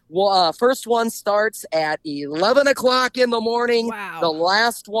bands. First one starts at 11 o'clock in the morning. Wow. The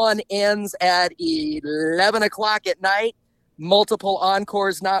last one ends at 11 o'clock at night. Multiple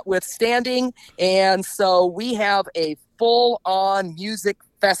encores notwithstanding. And so we have a full-on music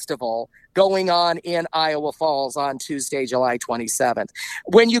festival going on in Iowa Falls on Tuesday, July 27th.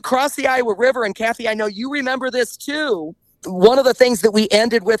 When you cross the Iowa River, and Kathy, I know you remember this too, one of the things that we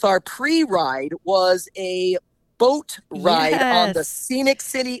ended with our pre-ride was a boat ride on the Scenic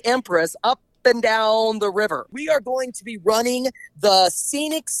City Empress up and down the river. We are going to be running the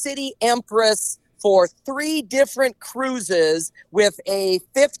Scenic City Empress for 3 different cruises with a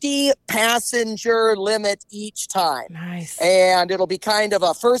 50-passenger limit each time. Nice. And it'll be kind of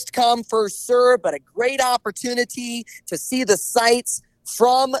a first come, first serve, but a great opportunity to see the sights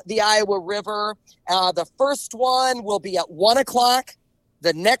from the Iowa River. The first one will be at 1 o'clock.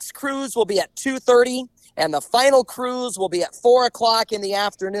 The next cruise will be at 2:30. And the final cruise will be at 4 o'clock in the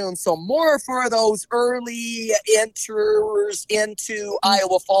afternoon. So more for those early enters into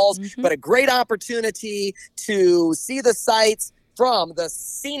Iowa Falls, but a great opportunity to see the sights from the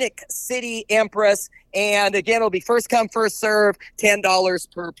Scenic City Empress. And again, it'll be first come, first serve,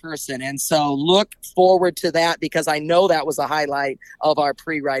 $10 per person. And so look forward to that, because I know that was a highlight of our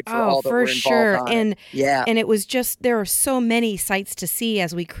pre-ride for all that were involved on it. And it was just, there are so many sights to see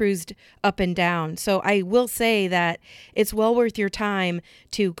as we cruised up and down. So I will say that it's well worth your time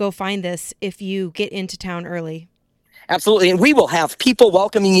to go find this if you get into town early. Absolutely. And we will have people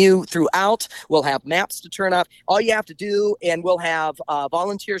welcoming you throughout. We'll have maps to turn up. All you have to do, and we'll have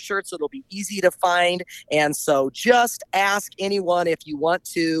volunteer shirts, so it'll be easy to find. And so just ask anyone if you want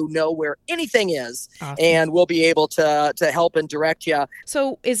to know where anything is, and we'll be able to help and direct you.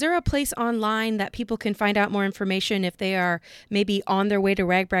 So is there a place online that people can find out more information if they are maybe on their way to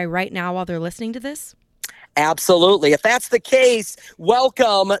RAGBRAI right now while they're listening to this? Absolutely. If that's the case,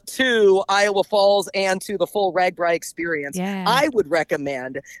 welcome to Iowa Falls and to the full RAGBRAI experience. Yeah. I would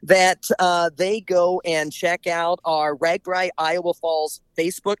recommend that they go and check out our RAGBRAI Iowa Falls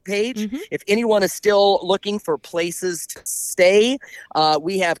Facebook page. If anyone is still looking for places to stay,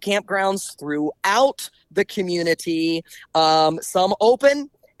 we have campgrounds throughout the community, some open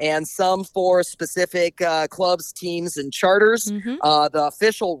and some for specific clubs, teams, and charters. The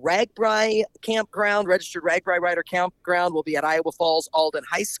official RAGBRAI campground, registered RAGBRAI rider campground, will be at Iowa Falls Alden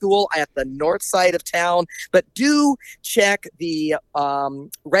High School at the north side of town. But do check the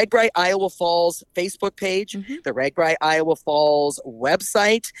RAGBRAI Iowa Falls Facebook page, the RAGBRAI Iowa Falls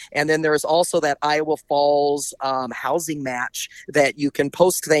website, and then there's also that Iowa Falls housing match that you can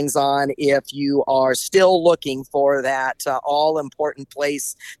post things on if you are still looking for that all-important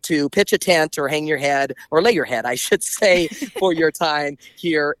place to pitch a tent or hang your head, or lay your head, I should say, for your time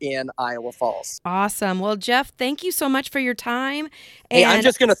here in Iowa Falls. Awesome. Well, Jeff, thank you so much for your time. Hey, I'm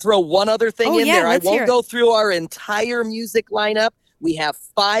just going to throw one other thing in there. I won't go through our entire music lineup. We have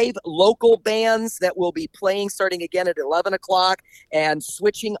 5 local bands that will be playing starting again at 11 o'clock and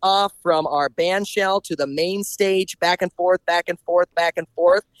switching off from our band shell to the main stage, back and forth, back and forth, back and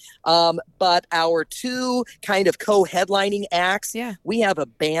forth. But our 2 kind of co-headlining acts, we have a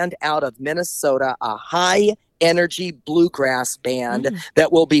band out of Minnesota, a high energy bluegrass band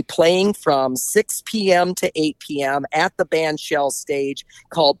that will be playing from 6 p.m. to 8 p.m. at the band shell stage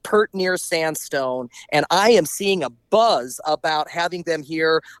called Pert Near Sandstone. And I am seeing a buzz about having them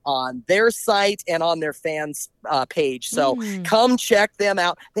here on their site and on their fans page. So come check them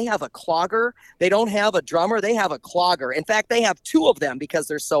out. They have a clogger. They don't have a drummer. They have a clogger. In fact, they have 2 of them because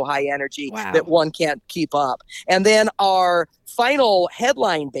they're so high energy that one can't keep up. And then our final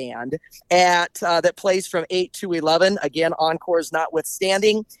headline band that plays from 8 to 11, again, encores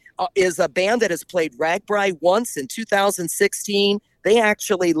notwithstanding, is a band that has played RAGBRAI once in 2016. They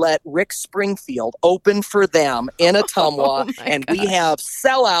actually let Rick Springfield open for them in Ottumwa, and we have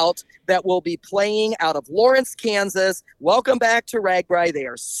Sellout that will be playing out of Lawrence, Kansas. Welcome back to RAGBRAI. They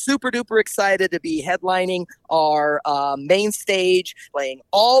are super duper excited to be headlining our main stage, playing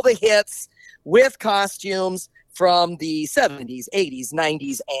all the hits with costumes from the 70s, 80s,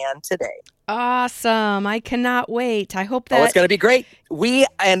 90s, and today. Awesome. I cannot wait. I hope that... it's going to be great. We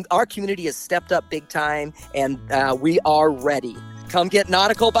and our community has stepped up big time, and we are ready. Come get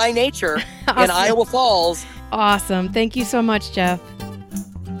nautical by nature in Iowa Falls. Awesome. Thank you so much, Jeff.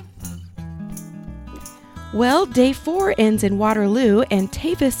 Well, day 4 ends in Waterloo, and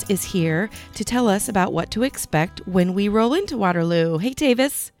Tavis is here to tell us about what to expect when we roll into Waterloo. Hey,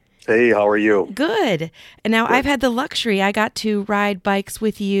 Tavis. Hey, how are you? Good. And now I've had the luxury. I got to ride bikes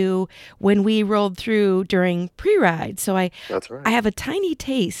with you when we rolled through during pre-ride. So That's right. I have a tiny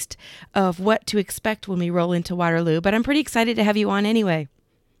taste of what to expect when we roll into Waterloo, but I'm pretty excited to have you on anyway.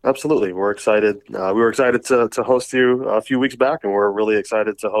 Absolutely. We're excited. We were excited to host you a few weeks back, and we're really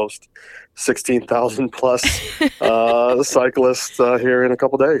excited to host 16,000 plus cyclists here in a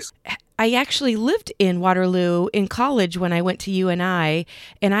couple days. I actually lived in Waterloo in college when I went to UNI,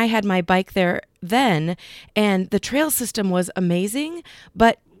 and I had my bike there then, and the trail system was amazing,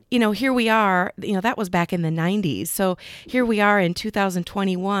 but here we are, that was back in the 90s. So here we are in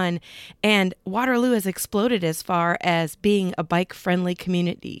 2021, and Waterloo has exploded as far as being a bike-friendly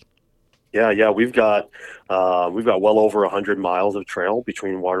community. Yeah, we've got well over 100 miles of trail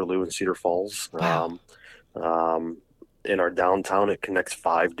between Waterloo and Cedar Falls. Wow. In our downtown, it connects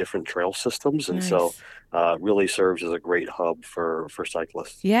 5 different trail systems, and so really serves as a great hub for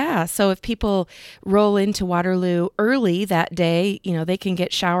cyclists. Yeah, so if people roll into Waterloo early that day, they can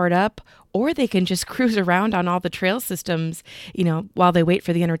get showered up, or they can just cruise around on all the trail systems, while they wait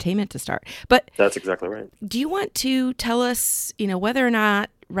for the entertainment to start. But that's exactly right. Do you want to tell us, whether or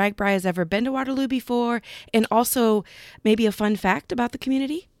not RAGBRAI has ever been to Waterloo before, and also maybe a fun fact about the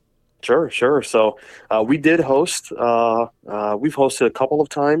community? Sure. So we did host. We've hosted a couple of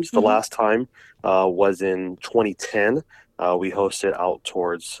times. The last time was in 2010. We hosted out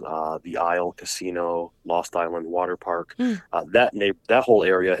towards the Isle Casino, Lost Island Water Park. That whole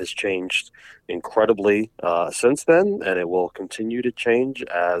area has changed incredibly since then, and it will continue to change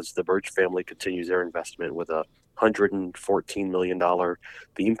as the Birch family continues their investment with a $114 million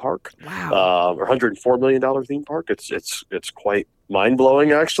theme park. Wow. Or $104 million theme park. It's quite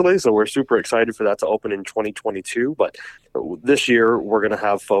mind-blowing, actually. So we're super excited for that to open in 2022. But this year we're going to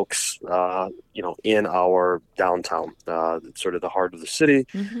have folks, in our downtown, sort of the heart of the city,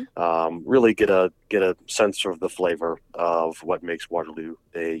 really get a sense of the flavor of what makes Waterloo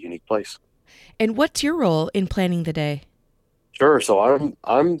a unique place. And what's your role in planning the day? Sure. So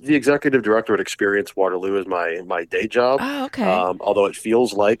I'm the executive director at Experience Waterloo is my day job. Oh, okay. Although it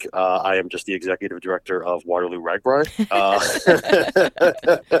feels like I am just the executive director of Waterloo RAGBRAI.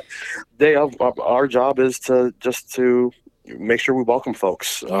 Our job is to make sure we welcome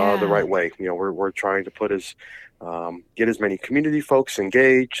folks the right way. We're trying to put as get as many community folks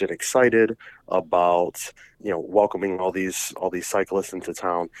engaged and excited about, welcoming all these cyclists into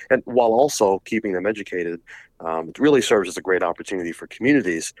town, and while also keeping them educated. It really serves as a great opportunity for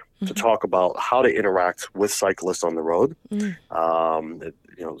communities to talk about how to interact with cyclists on the road.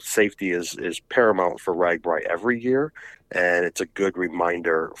 Safety is paramount for RAGBRAI every year, and it's a good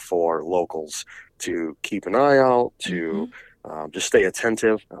reminder for locals to keep an eye out, to just stay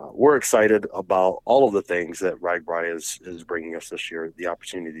attentive. We're excited about all of the things that RAGBRAI is bringing us this year, the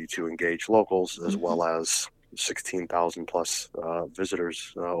opportunity to engage locals as well as 16,000 plus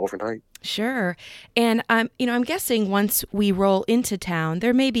visitors overnight. Sure. And I'm guessing once we roll into town,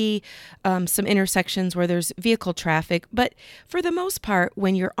 there may be some intersections where there's vehicle traffic, but for the most part,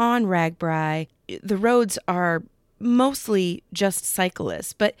 when you're on RAGBRAI, the roads are mostly just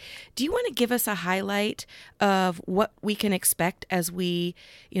cyclists. But do you want to give us a highlight of what we can expect as we,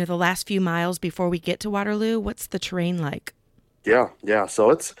 the last few miles before we get to Waterloo? What's the terrain like? Yeah.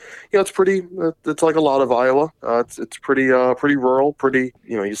 So it's pretty. It's like a lot of Iowa. It's pretty rural. Pretty.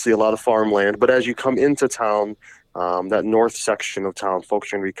 You see a lot of farmland. But as you come into town, that north section of town, folks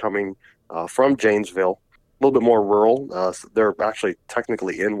are going to be coming from Janesville, a little bit more rural. So they're actually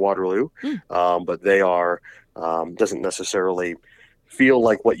technically in Waterloo, but they are doesn't necessarily feel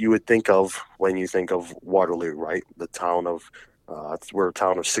like what you would think of when you think of Waterloo, right? The town of we're a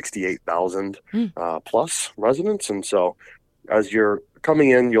town of 68,000 plus residents, and so as you're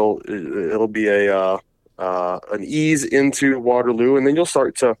coming in, it'll be an ease into Waterloo, and then you'll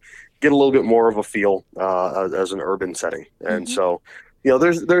start to get a little bit more of a feel as an urban setting. And so, we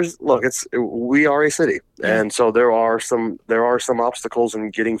are a city, and so there are some obstacles in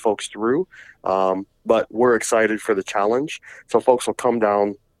getting folks through, but we're excited for the challenge. So folks will come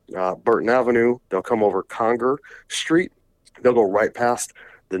down Burton Avenue, they'll come over Conger Street, they'll go right past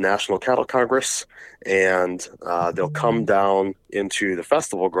the National Cattle Congress, and they'll come down into the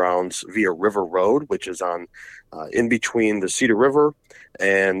festival grounds via River Road, which is on in between the Cedar River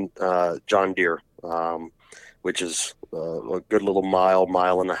and John Deere, which is a good little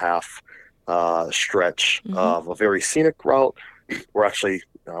mile and a half stretch of a very scenic route. We're actually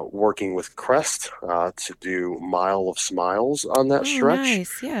working with Crest to do Mile of Smiles on that stretch,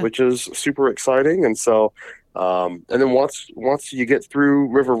 which is super exciting. And so and then once you get through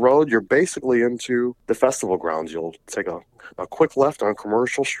River Road, you're basically into the festival grounds. You'll take a quick left on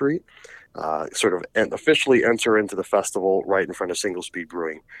Commercial Street, sort of officially enter into the festival right in front of Single Speed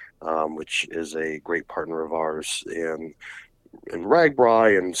Brewing, which is a great partner of ours in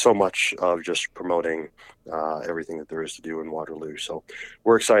RAGBRAI and so much of just promoting everything that there is to do in Waterloo. So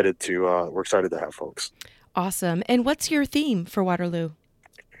we're excited to have folks. Awesome. And what's your theme for Waterloo?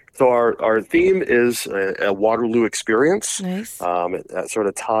 So our theme is a Waterloo experience. Nice. It sort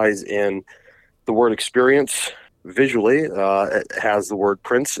of ties in the word experience visually. It has the word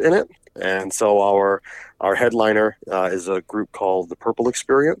Prince in it. And so our headliner is a group called the Purple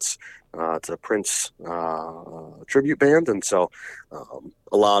Experience. It's a Prince tribute band. And so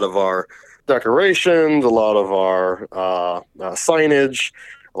a lot of our decorations, a lot of our signage,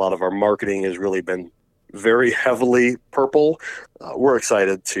 a lot of our marketing has really been very heavily purple. We're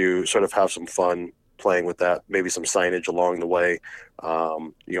excited to sort of have some fun playing with that, maybe some signage along the way,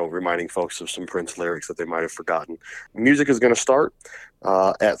 reminding folks of some Prince lyrics that they might have forgotten. Music is going to start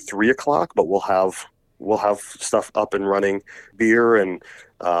at 3:00, but we'll have stuff up and running. Beer and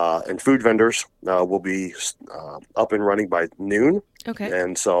food vendors will be up and running by noon. Okay.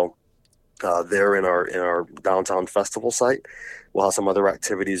 And so there in our downtown festival site, we'll have some other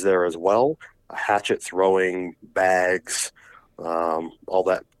activities there as well. Hatchet throwing, bags, all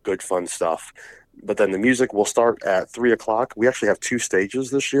that good fun stuff. But then the music will start at 3:00. We actually have 2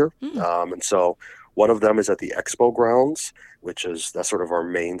 stages this year. And so one of them is at the Expo Grounds, that's sort of our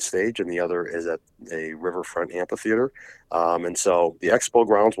main stage, and the other is at a riverfront amphitheater. And so the Expo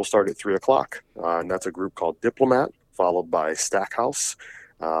Grounds will start at 3:00. And that's a group called Diplomat, followed by Stackhouse.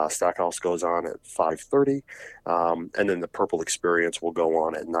 Stackhouse goes on at 5:30. And then the Purple Experience will go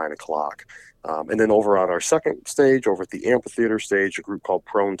on at 9:00. And then over on our second stage, over at the amphitheater stage, a group called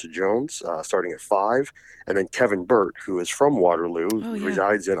Prone to Jones, starting at 5. And then Kevin Burt, who is from Waterloo,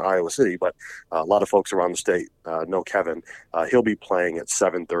 resides in Iowa City, but a lot of folks around the state know Kevin. He'll be playing at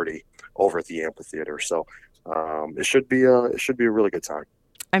 7:30 over at the amphitheater. So it should be a really good time.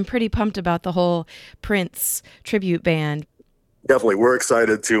 I'm pretty pumped about the whole Prince tribute band. Definitely. We're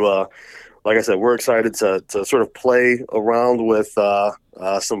excited to, like I said, we're excited to sort of play around with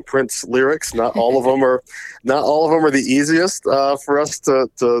some Prince lyrics. Not all of them are the easiest for us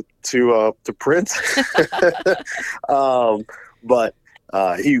to print. But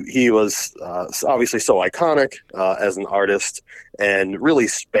he was obviously so iconic as an artist and really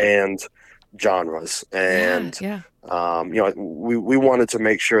spanned genres. And we wanted to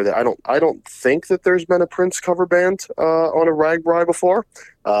make sure that I don't think that there's been a Prince cover band on a RAGBRAI before,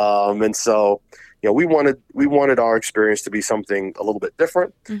 and so we wanted our experience to be something a little bit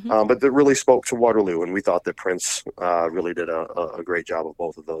different, but that really spoke to Waterloo, and we thought that Prince really did a great job of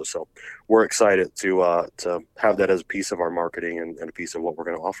both of those. So we're excited to have that as a piece of our marketing and a piece of what we're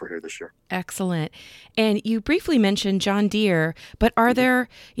going to offer here this year. Excellent. And you briefly mentioned John Deere, but are there,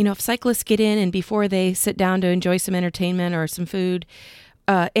 if cyclists get in and before they sit down to enjoy some entertainment or some food,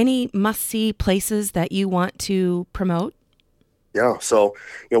 any must-see places that you want to promote? Yeah, so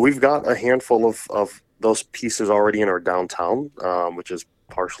we've got a handful of those pieces already in our downtown, which is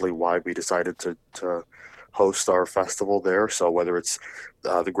partially why we decided to host our festival there. So whether it's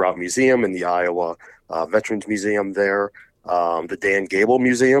the Grout Museum and the Iowa Veterans Museum there, the Dan Gable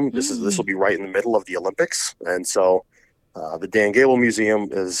Museum, this will be right in the middle of the Olympics, and so the Dan Gable Museum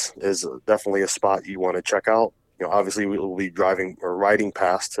is definitely a spot you want to check out. Obviously we will be driving or riding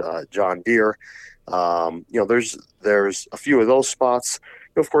past John Deere. There's a few of those spots.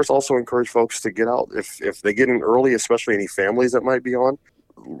 Of course, also encourage folks to get out if they get in early, especially any families that might be on.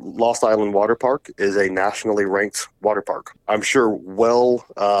 Lost Island Water Park is a nationally ranked water park. I'm sure well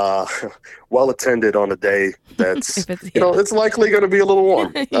attended on a day that's it's likely going to be a little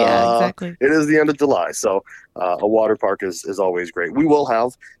warm. Exactly. It is the end of July, so a water park is always great. We will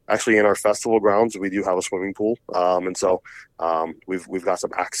have actually in our festival grounds we do have a swimming pool, and so we've got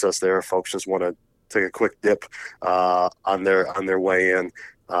some access there if folks just want to take a quick dip on their way in.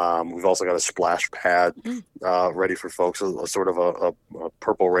 We've also got a splash pad ready for folks, a sort of a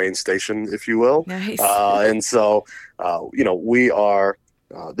Purple Rain station, if you will. Nice. And so, we are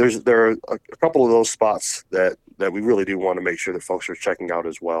there are a couple of those spots that we really do want to make sure that folks are checking out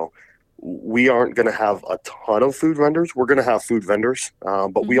as well. We aren't going to have a ton of food vendors. We're going to have food vendors,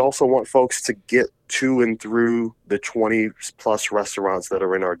 but we also want folks to get to and through the 20 plus restaurants that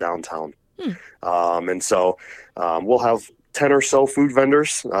are in our downtown. And so we'll have 10 or so food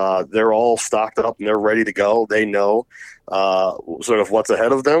vendors. They're all stocked up and they're ready to go. They know sort of what's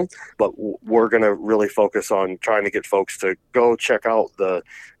ahead of them, but we're going to really focus on trying to get folks to go check out the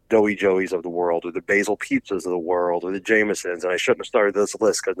Doughy Joey's of the world, or the Basil Pizzas of the world, or the Jamesons. And I shouldn't have started this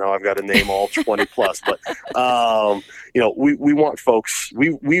list because now I've got to name all 20 plus. But, we want folks,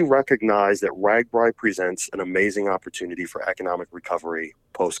 we recognize that RAGBRAI presents an amazing opportunity for economic recovery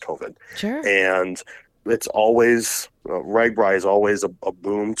post-COVID. Sure. And it's always, RAGBRAI is always a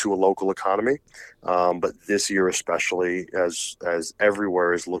boom to a local economy. But this year, especially as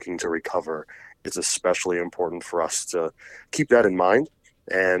everywhere is looking to recover, it's especially important for us to keep that in mind.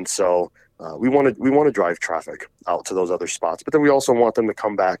 And so we want to drive traffic out to those other spots, but then we also want them to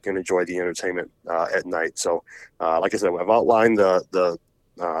come back and enjoy the entertainment at night. So, like I said, I've outlined the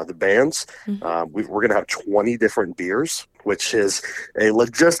bands. We're going to have 20 different beers, which is a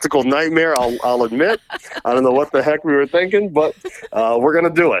logistical nightmare. I'll admit. I don't know what the heck we were thinking, but we're going to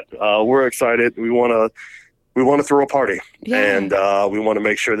do it. We're excited. We want to throw a party, and we want to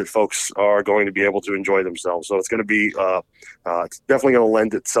make sure that folks are going to be able to enjoy themselves. So it's going to be, it's definitely going to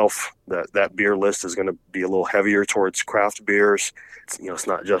lend itself, that beer list is going to be a little heavier towards craft beers. It's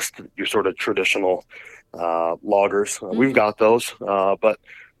not just your sort of traditional lagers. We've got those, but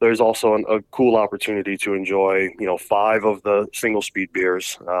there's also a cool opportunity to enjoy, 5 of the single speed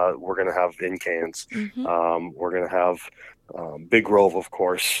beers. We're going to have in cans. We're going to have Big Grove, of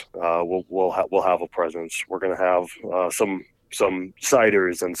course. We'll have a presence. We're going to have some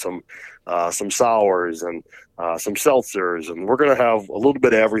ciders and some sours and some seltzers, and we're going to have a little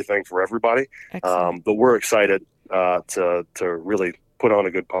bit of everything for everybody. But we're excited to really put on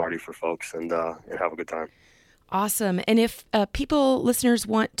a good party for folks and have a good time. Awesome. And if listeners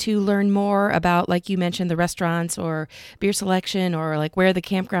want to learn more about, like you mentioned, the restaurants or beer selection or like where the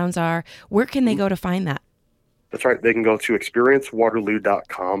campgrounds are, where can they go to find that? That's right. They can go to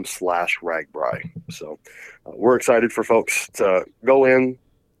experiencewaterloo.com/RAGBRAI. So we're excited for folks to go in,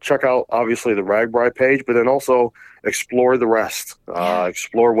 check out, obviously, the RAGBRAI page, but then also explore the rest,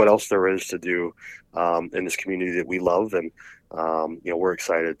 explore what else there is to do in this community that we love. And, we're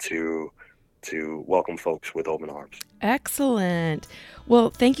excited to welcome folks with open arms. Excellent.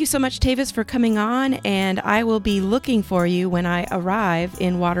 Well, thank you so much, Tavis, for coming on, and I will be looking for you when I arrive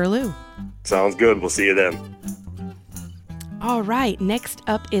in Waterloo. Sounds good. We'll see you then. All right, next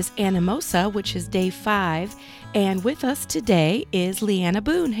up is Anamosa, which is day 5, and with us today is Leanna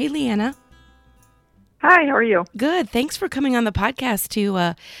Boone. Hey, Leanna. Hi, how are you? Good. Thanks for coming on the podcast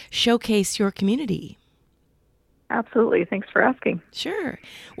to showcase your community. Absolutely. Thanks for asking. Sure.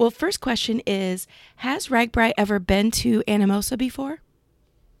 Well, first question is, has RAGBRAI ever been to Anamosa before?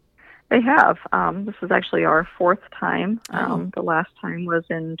 They have. This is actually our fourth time. The last time was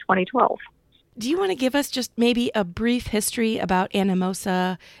in 2012. Do you want to give us just maybe a brief history about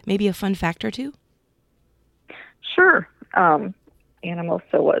Anamosa, maybe a fun fact or two? Sure.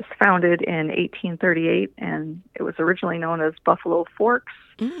 Anamosa was founded in 1838, and it was originally known as Buffalo Forks.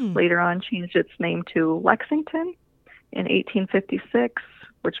 Later on changed its name to Lexington in 1856,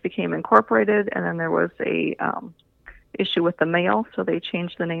 which became incorporated, and then there was a issue with the mail, so they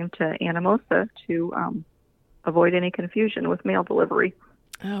changed the name to Anamosa to avoid any confusion with mail delivery.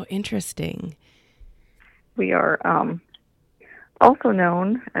 Oh, interesting. We are also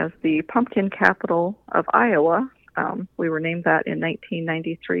known as the pumpkin capital of Iowa. We were named that in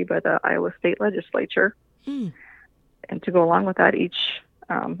 1993 by the Iowa State Legislature. And to go along with that, each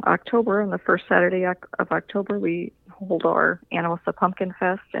October, on the first Saturday of October, we hold our Anamosa Pumpkin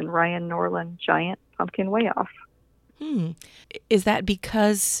Fest and Ryan Norland Giant Pumpkin Weigh-Off. Is that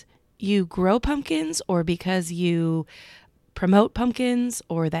because you grow pumpkins, or because you promote pumpkins,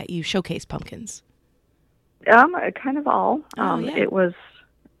 or that you showcase pumpkins? Kind of all. Yeah.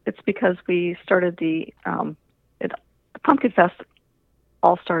 It's because we started the Pumpkin Fest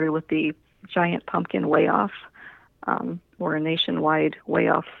all started with the Giant Pumpkin Weigh-Off. We're a nationwide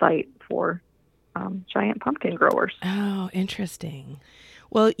weigh-off site for giant pumpkin growers. Oh, interesting.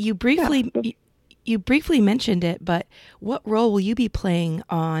 Well, you briefly mentioned it, but what role will you be playing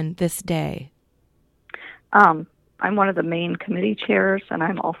on this day? I'm one of the main committee chairs, and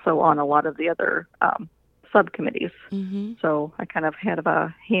I'm also on a lot of the other subcommittees. So I kind of have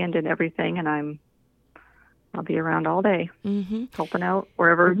a hand in everything, and I'll be around all day, helping out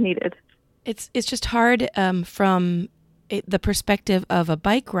wherever needed. It's just hard from the perspective of a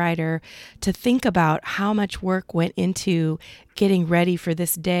bike rider to think about how much work went into getting ready for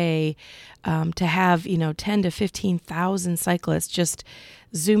this day, to have 10 to 15,000 cyclists just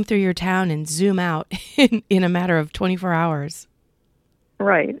zoom through your town and zoom out in a matter of 24 hours.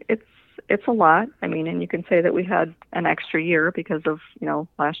 Right. It's a lot. I mean, and you can say that we had an extra year because of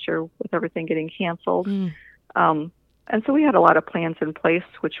last year with everything getting canceled. And so we had a lot of plans in place,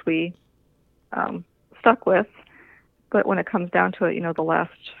 which we stuck with. But when it comes down to it, the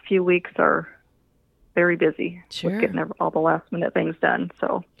last few weeks are very busy with getting all the last minute things done.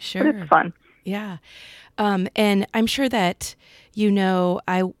 So but it's fun. Yeah. And I'm sure that,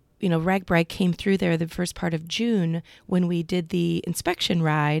 RAGBRAI came through there the first part of June when we did the inspection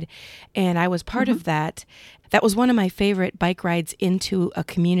ride, and I was part of that. That was one of my favorite bike rides into a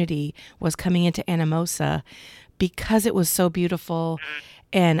community, was coming into Anamosa, because it was so beautiful,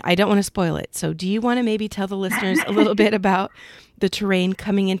 and I don't want to spoil it. So do you want to maybe tell the listeners a little bit about the terrain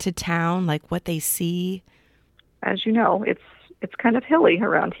coming into town, like what they see? As you know, it's kind of hilly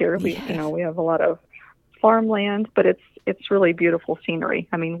around here. We have a lot of farmland, but it's really beautiful scenery.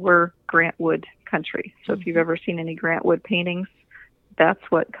 I mean, we're Grant Wood country. So if you've ever seen any Grant Wood paintings, that's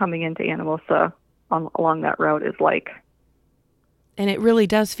what coming into Anamosa along that route is like. And it really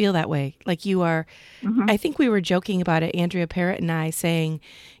does feel that way. Like you are, I think we were joking about it, Andrea Parrott and I, saying,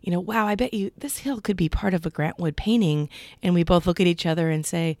 wow, I bet you this hill could be part of a Grant Wood painting. And we both look at each other and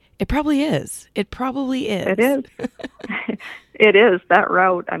say, it probably is. It probably is. It is. It is. That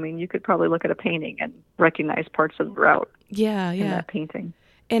route, I mean, you could probably look at a painting and recognize parts of the route in that painting.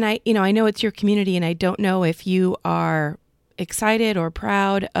 And I know it's your community, and I don't know if you are excited or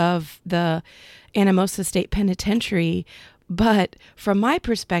proud of the Anamosa State Penitentiary, but from my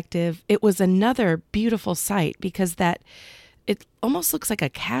perspective, it was another beautiful site because it almost looks like a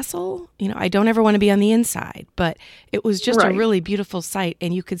castle. I don't ever want to be on the inside, but it was just a really beautiful site,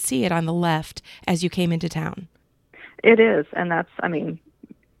 and you could see it on the left as you came into town. It is, and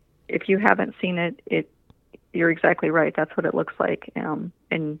if you haven't seen it, you're exactly right. That's what it looks like,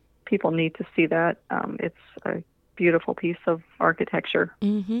 and people need to see that. It's a beautiful piece of architecture.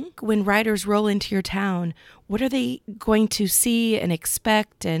 When riders roll into your town, what are they going to see and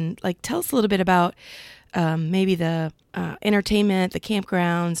expect? And tell us a little bit about maybe the entertainment, the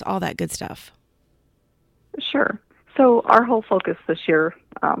campgrounds, all that good stuff. Sure. So our whole focus this year,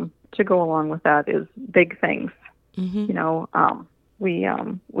 to go along with that, is big things. We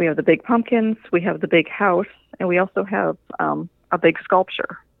have the big pumpkins, we have the big house, and we also have a big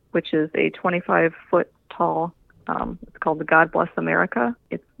sculpture, which is a 25-foot tall. It's called the God Bless America.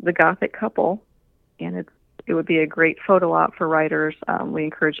 It's the Gothic couple, and it would be a great photo op for riders. We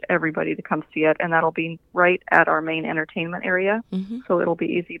encourage everybody to come see it, and that'll be right at our main entertainment area, so it'll be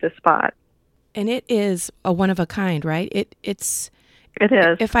easy to spot. And it is a one of a kind, right? It's It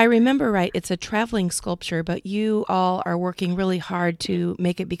is. If I remember right, it's a traveling sculpture, but you all are working really hard to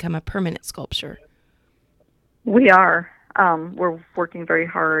make it become a permanent sculpture. We are. We're working very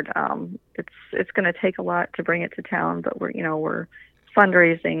hard. It's going to take a lot to bring it to town, but we're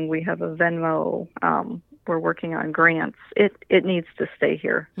fundraising. We have a Venmo. We're working on grants. It needs to stay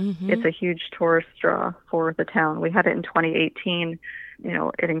here. Mm-hmm. It's a huge tourist draw for the town. We had it in 2018.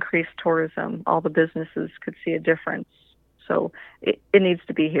 It increased tourism. All the businesses could see a difference. So it needs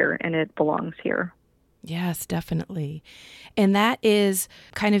to be here, and it belongs here. Yes, definitely. And that is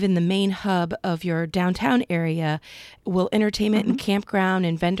kind of in the main hub of your downtown area. Will entertainment and campground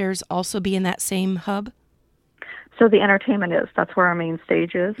and vendors also be in that same hub? So the entertainment is. That's where our main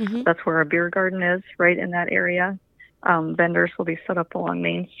stage is. Mm-hmm. That's where our beer garden is, right in that area. Vendors will be set up along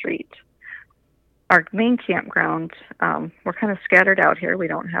Main Street. Our main campground, we're kind of scattered out here. We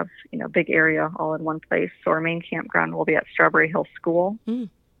don't have, big area all in one place. So our main campground will be at Strawberry Hill School,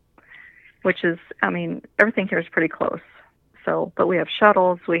 which is, everything here is pretty close. So, but we have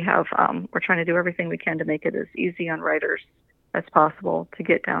shuttles. We have, we're trying to do everything we can to make it as easy on riders as possible to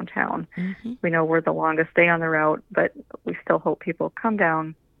get downtown. Mm-hmm. We know we're the longest day on the route, but we still hope people come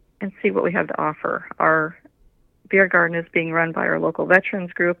down and see what we have to offer. Our beer garden is being run by our local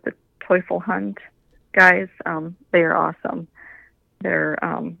veterans group, the Teufel Hunt guys. They are awesome. They're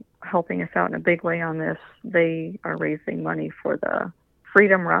helping us out in a big way on this. They are raising money for the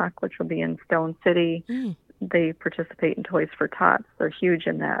Freedom Rock, which will be in Stone City. They participate in Toys for Tots. They're huge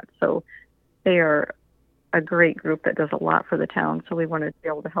in that. So they are a great group that does a lot for the town. So we wanted to be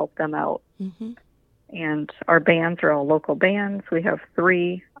able to help them out. Mm-hmm. And our bands are all local bands. We have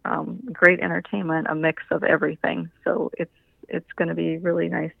 3 great entertainment, a mix of everything. So it's going to be really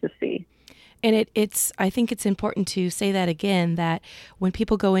nice to see. And I think it's important to say that again, that when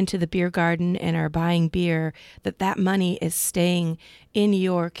people go into the beer garden and are buying beer, that money is staying in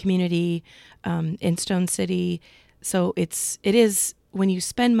your community, in Stone City. So it is, when you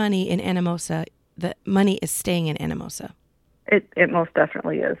spend money in Anamosa, the money is staying in Anamosa. It most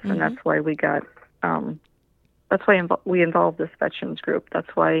definitely is. Mm-hmm. And that's why we got, we involved this veterans group. That's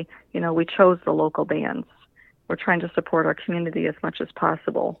why, we chose the local bands. We're trying to support our community as much as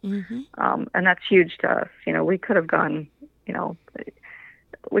possible. Mm-hmm. And that's huge to us. We could have gone,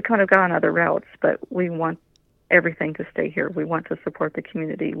 other routes, but we want everything to stay here. We want to support the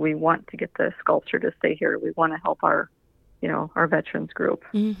community. We want to get the sculpture to stay here. We want to help our veterans group.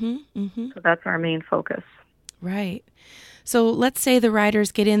 Mm-hmm. Mm-hmm. So that's our main focus. Right. So let's say the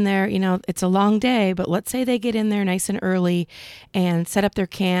riders get in there, it's a long day, but let's say they get in there nice and early and set up their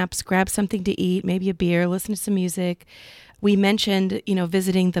camps, grab something to eat, maybe a beer, listen to some music. We mentioned,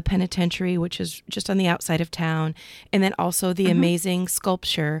 visiting the penitentiary, which is just on the outside of town, and then also the amazing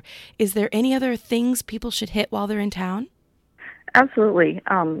sculpture. Is there any other things people should hit while they're in town? Absolutely.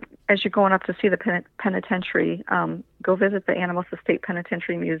 As you're going up to see the penitentiary, go visit the Anamosa State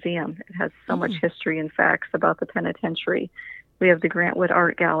Penitentiary Museum. It has so much history and facts about the penitentiary. We have the Grant Wood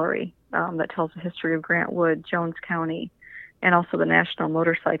Art Gallery that tells the history of Grant Wood, Jones County, and also the National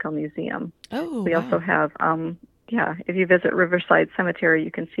Motorcycle Museum. Oh, we also have, if you visit Riverside Cemetery,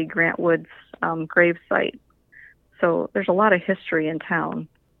 you can see Grant Wood's grave site. So there's a lot of history in town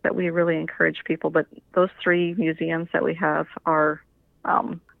that we really encourage people, but those 3 museums that we have are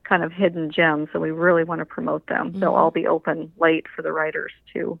kind of hidden gems, and we really want to promote them. Mm-hmm. They'll all be open late for the riders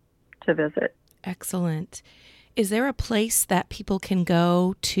to visit. Excellent. Is there a place that people can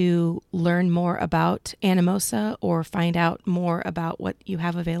go to learn more about Anamosa or find out more about what you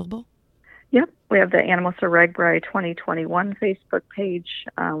have available? Yep. We have the Anamosa RAGBRAI 2021 Facebook page.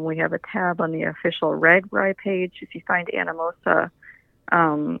 We have a tab on the official RAGBRAI page. If you find Anamosa,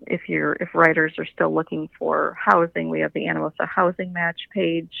 if riders are still looking for housing, we have the Anamosa Housing Match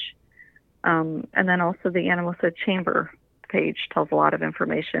page. And then also the Anamosa Chamber page tells a lot of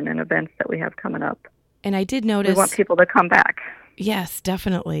information and events that we have coming up. And I did notice... We want people to come back. Yes,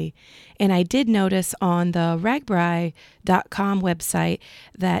 definitely. And I did notice on the ragbrai.com website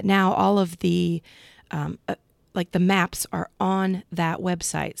that now all of the the maps are on that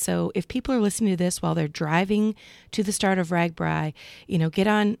website. So if people are listening to this while they're driving to the start of RAGBRAI, get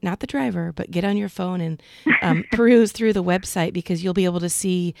on, not the driver, but get on your phone and peruse through the website, because you'll be able to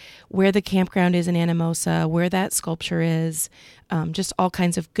see where the campground is in Anamosa, where that sculpture is, just all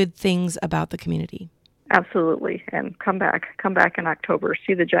kinds of good things about the community. Absolutely. And come back in October,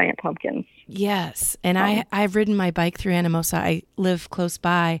 see the giant pumpkins. Yes. And I've ridden my bike through Anamosa. I live close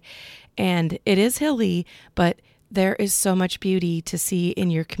by, and it is hilly, but there is so much beauty to see in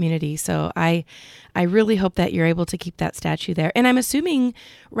your community. So I really hope that you're able to keep that statue there. And I'm assuming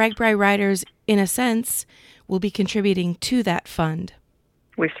RAGBRAI riders, in a sense, will be contributing to that fund.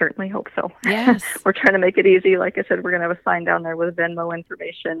 We certainly hope so. Yes. We're trying to make it easy. Like I said, we're going to have a sign down there with Venmo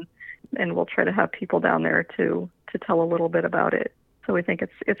information, and we'll try to have people down there to tell a little bit about it. So we think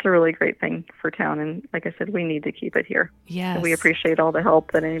it's a really great thing for town, and like I said, we need to keep it here. Yes. And we appreciate all the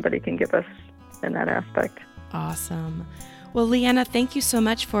help that anybody can give us in that aspect. Awesome. Well, Leanna, thank you so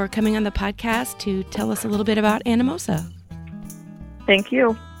much for coming on the podcast to tell us a little bit about Anamosa. Thank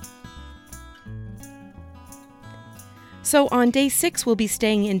you. So on day 6, we'll be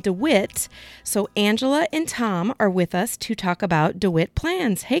staying in DeWitt. So Angela and Tom are with us to talk about DeWitt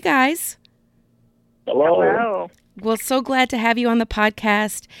plans. Hey, guys. Hello. Well, so glad to have you on the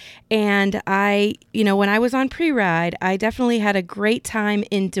podcast. And when I was on pre-ride, I definitely had a great time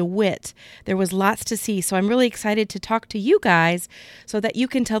in DeWitt. There was lots to see. So I'm really excited to talk to you guys so that you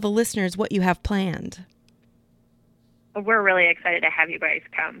can tell the listeners what you have planned. We're really excited to have you guys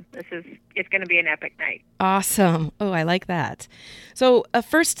come. It's going to be an epic night. Awesome. Oh, I like that. So a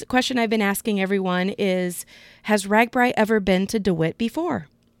first question I've been asking everyone is, has RAGBRAI ever been to DeWitt before?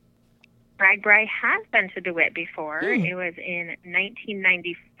 RAGBRAI has been to DeWitt before. It was in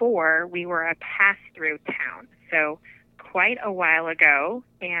 1994. We were a pass-through town, so quite a while ago.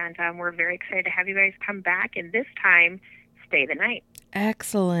 And we're very excited to have you guys come back, and this time, stay the night.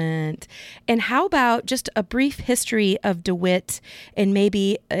 Excellent. And how about just a brief history of DeWitt, and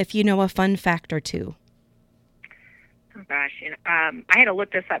maybe if you know a fun fact or two? Oh gosh, I had to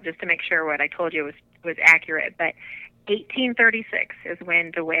look this up just to make sure what I told you was accurate. But 1836 is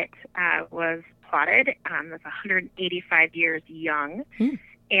when DeWitt was plotted. That's 185 years young.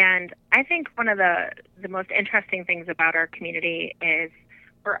 And I think one of the most interesting things about our community is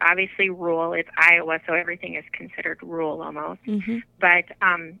we're obviously rural. It's Iowa, so everything is considered rural almost. Mm-hmm. But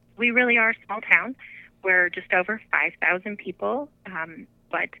we really are a small town. We're just over 5,000 people,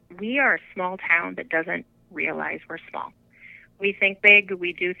 but we are a small town that doesn't realize we're small. We think big.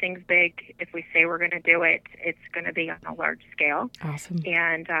 We do things big. If we say we're going to do it, it's going to be on a large scale. Awesome.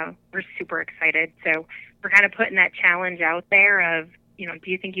 And we're super excited. So we're kind of putting that challenge out there of, do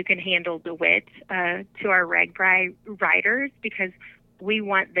you think you can handle DeWitt to our RAGBRAI riders? Because we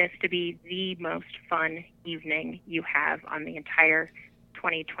want this to be the most fun evening you have on the entire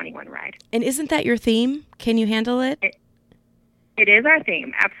 2021 ride. And isn't that your theme? Can you handle it? It is our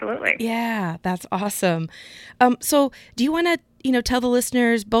theme, absolutely. Yeah, that's awesome. So do you want to, tell the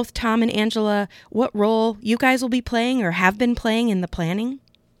listeners, both Tom and Angela, what role you guys will be playing or have been playing in the planning?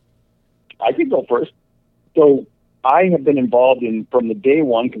 I can go first. So I have been involved from the day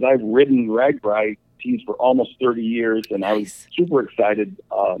one, because I've ridden RAGBRAI teams for almost 30 years, and I was super excited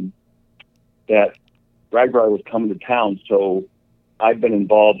that RAGBRAI was coming to town. So I've been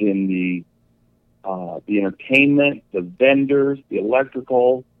involved in the entertainment, the vendors, the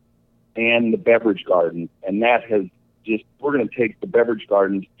electrical, and the beverage garden. And that has we're going to take the beverage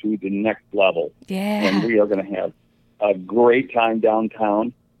gardens to the next level. Yeah. And we are going to have a great time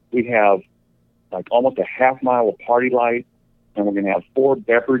downtown. We have like almost a half mile of party lights, and we're going to have 4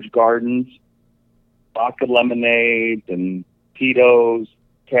 beverage gardens, vodka lemonade and Tito's,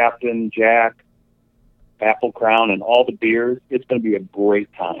 Captain, Jack, Apple Crown, and all the beers. It's going to be a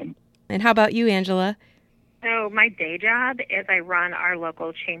great time. And how about you, Angela? So my day job is I run our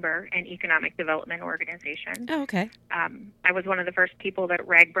local chamber and economic development organization. Oh, okay. I was one of the first people that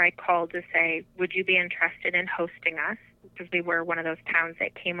RAGBRAI called to say, would you be interested in hosting us? Because we were one of those towns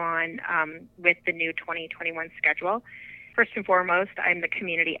that came on with the new 2021 schedule. First and foremost, I'm the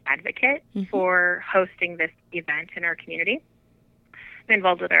community advocate for hosting this event in our community. I'm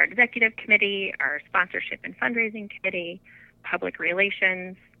involved with our executive committee, our sponsorship and fundraising committee, public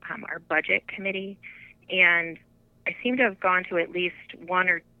relations, our budget committee, and I seem to have gone to at least 1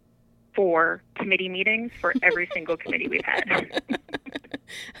 or 4 committee meetings for every single committee we've had.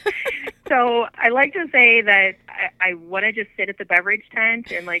 So I like to say that I want to just sit at the beverage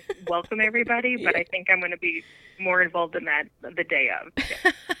tent and welcome everybody, but I think I'm going to be more involved in that the day of.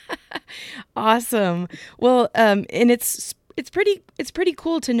 Yeah. Awesome. Well, and it's pretty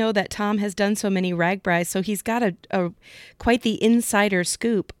cool to know that Tom has done so many RAGBRAIs, so he's got a quite the insider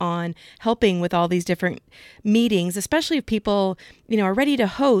scoop on helping with all these different meetings, especially if people, are ready to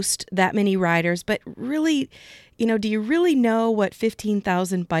host that many riders, but really, do you really know what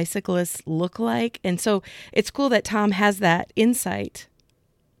 15,000 bicyclists look like? And so it's cool that Tom has that insight.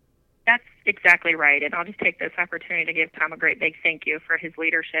 That's exactly right. And I'll just take this opportunity to give Tom a great big thank you for his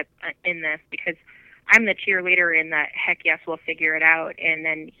leadership in this, because I'm the cheerleader in the heck yes, we'll figure it out. And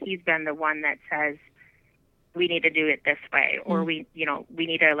then he's been the one that says, we need to do it this way, or we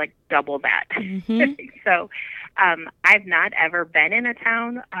need to double that. So I've not ever been in a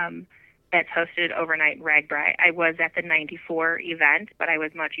town that's hosted overnight RAGBRAI. I was at the 94 event, but I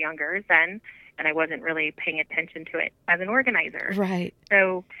was much younger then, and I wasn't really paying attention to it as an organizer. Right.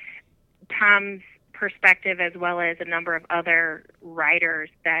 So Tom's perspective, as well as a number of other writers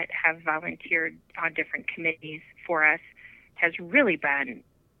that have volunteered on different committees for us, has really been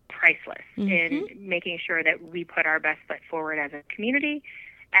priceless in making sure that we put our best foot forward as a community,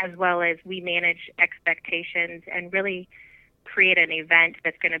 as well as we manage expectations and really create an event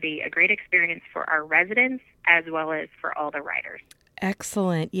that's going to be a great experience for our residents as well as for all the riders.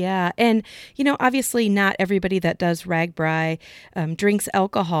 Excellent. Yeah. And, obviously not everybody that does RAGBRAI drinks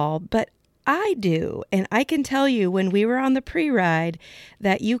alcohol, but I do. And I can tell you when we were on the pre-ride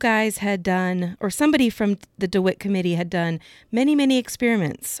that you guys had done, or somebody from the DeWitt committee had done many, many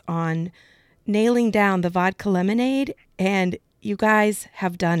experiments on nailing down the vodka lemonade, and you guys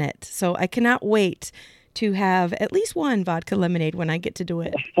have done it. So I cannot wait to have at least one vodka lemonade when I get to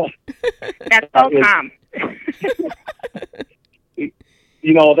DeWitt. That's all Tom.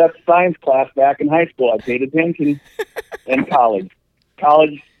 That's science class back in high school. I paid attention. And college,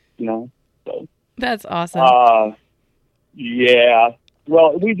 so. That's awesome. Yeah.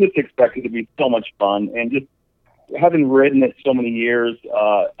 Well, we just expect it to be so much fun. And just having ridden it so many years,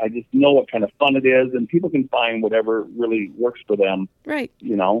 I just know what kind of fun it is. And people can find whatever really works for them. Right.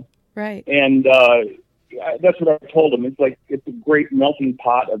 Right. And that's what I told them. It's like it's a great melting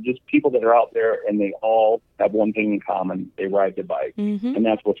pot of just people that are out there, and they all have one thing in common: they ride the bike, and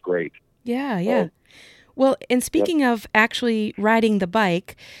that's what's great. Yeah. So, well, and speaking of actually riding the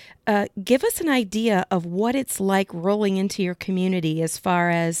bike, give us an idea of what it's like rolling into your community as far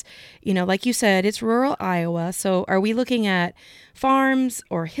as, like you said, it's rural Iowa. So are we looking at farms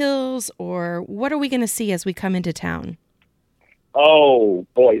or hills, or what are we going to see as we come into town? Oh,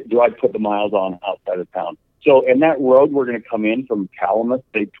 boy, do I put the miles on outside of town. So, in that road, we're going to come in from Calumet,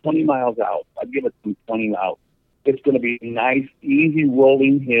 say 20 miles out. I'd give it some 20 out. It's going to be nice, easy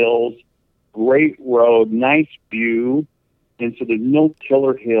rolling hills, great road, nice view. And so there's no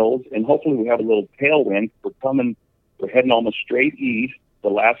killer hills. And hopefully we have a little tailwind. We're heading almost straight east the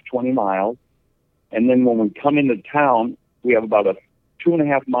last 20 miles. And then when we come into town, we have about a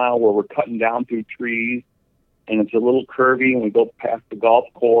 2.5 mile where we're cutting down through trees. And it's a little curvy, and we go past the golf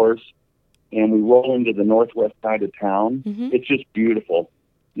course, and we roll into the northwest side of town. It's just beautiful,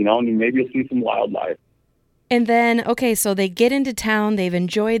 and maybe you'll see some wildlife. And then, okay, so they get into town, they've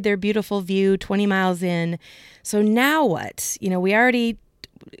enjoyed their beautiful view 20 miles in. So now what? We already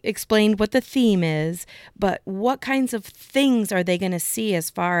explained what the theme is, but what kinds of things are they going to see as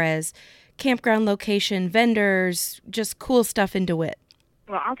far as campground location, vendors, just cool stuff in DeWitt?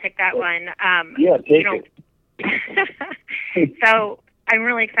 Well, I'll take that one. Take it. So I'm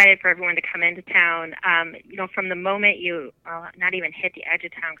really excited for everyone to come into town. From the moment you not even hit the edge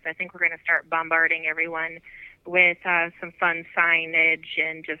of town, because I think we're going to start bombarding everyone with some fun signage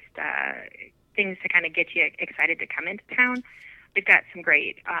and just things to kind of get you excited to come into town. We've got some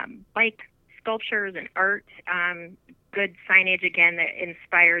great bike sculptures and art, good signage, again, that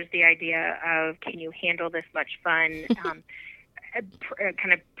inspires the idea of, can you handle this much fun?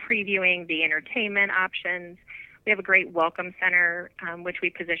 Kind of previewing the entertainment options. We have a great welcome center, which we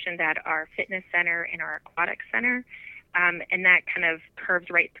positioned at our fitness center and our aquatic center. And that kind of curves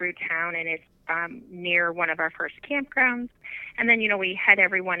right through town, and it's near one of our first campgrounds. And then, we head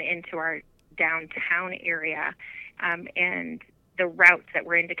everyone into our downtown area, and the routes that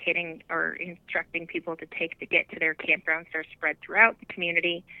we're indicating or instructing people to take to get to their campgrounds are spread throughout the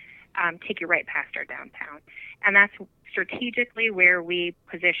community, take you right past our downtown. And that's strategically where we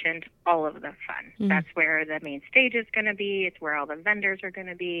positioned all of the fun. That's where the main stage is going to be. It's where all the vendors are going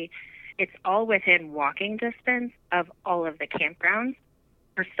to be. It's all within walking distance of all of the campgrounds.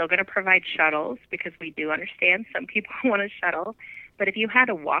 We're still going to provide shuttles because we do understand some people want a shuttle. But if you had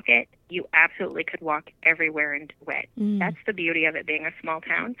to walk it, you absolutely could walk everywhere in DeWitt. That's the beauty of it being a small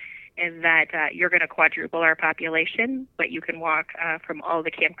town, is that you're going to quadruple our population, but you can walk from all the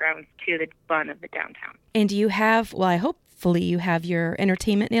campgrounds to the fun of the downtown. And do you have, hopefully you have your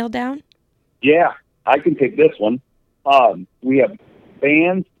entertainment nailed down? Yeah, I can take this one. We have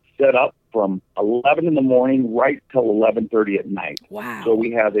bands set up from 11 in the morning right till 11:30 at night. Wow. So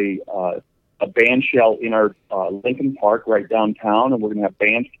we have a band shell in our Lincoln Park right downtown, and we're going to have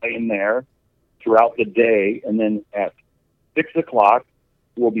bands playing there throughout the day. And then at 6 o'clock,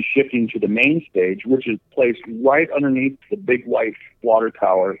 we'll be shifting to the main stage, which is placed right underneath the big white water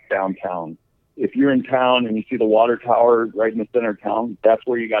tower downtown. If you're in town and you see the water tower right in the center of town, that's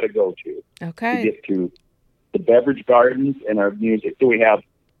where you got to go to. Okay. To get to the beverage gardens and our music. So we have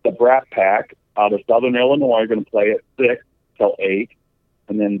the Brat Pack out of Southern Illinois going to play at 6 till 8.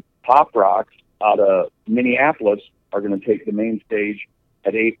 And then Pop Rocks out of Minneapolis are going to take the main stage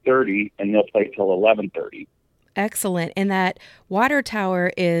at 8:30, and they'll play till 11:30. Excellent. And that water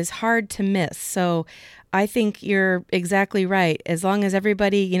tower is hard to miss. So I think you're exactly right. As long as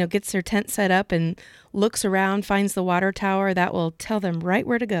everybody, gets their tent set up and looks around, finds the water tower, that will tell them right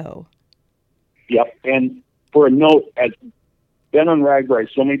where to go. Yep. And for a note, I've been on RAGBRAI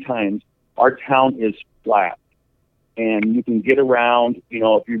so many times, our town is flat. And you can get around,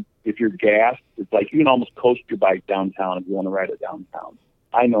 if you're gassed, it's like you can almost coast your bike downtown if you want to ride it downtown.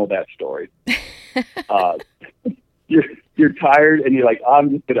 I know that story. You're tired and you're like,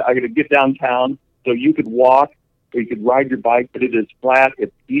 I'm gonna get downtown. So you could walk or you could ride your bike, but it is flat.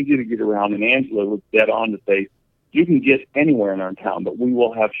 It's easy to get around. And Angela was dead on to say, you can get anywhere in our town, but we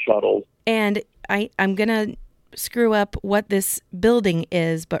will have shuttles. And I'm gonna screw up what this building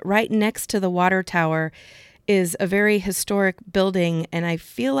is, but right next to the water tower is a very historic building, and I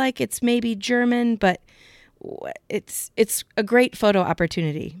feel like it's maybe German, but it's a great photo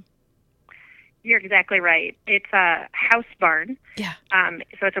opportunity. You're exactly right. It's a house barn. Yeah.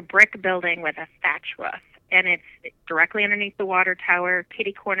 So it's a brick building with a thatch roof, and it's directly underneath the water tower,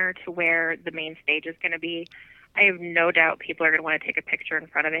 kitty corner to where the main stage is going to be. I have no doubt people are going to want to take a picture in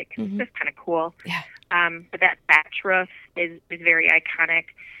front of it because it's just kind of cool. Yeah. But that thatch roof is very iconic.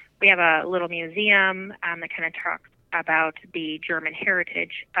 We have a little museum that kind of talks about the German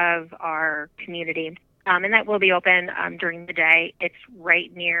heritage of our community. And that will be open during the day. It's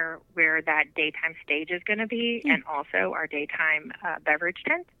right near where that daytime stage is going to be, and also our daytime beverage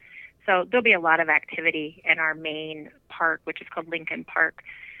tent. So there'll be a lot of activity in our main park, which is called Lincoln Park,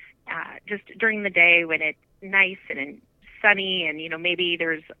 just during the day when it's nice and sunny, and maybe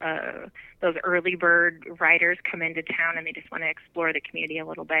there's those early bird riders come into town and they just want to explore the community a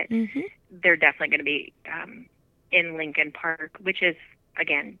little bit. They're definitely going to be in Lincoln Park, which is,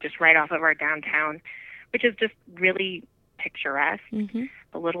 again, just right off of our downtown, which is just really picturesque,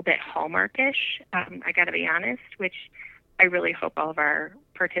 a little bit Hallmarkish, I got to be honest, which I really hope all of our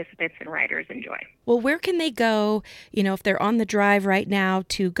participants and riders enjoy. Well, where can they go, if they're on the drive right now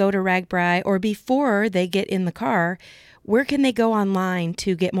to go to RAGBRAI, or before they get in the car, where can they go online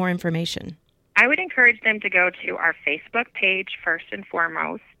to get more information? I would encourage them to go to our Facebook page first and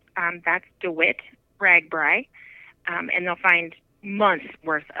foremost. That's DeWitt RAGBRAI, and they'll find months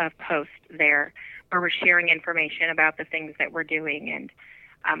worth of posts there where we're sharing information about the things that we're doing. And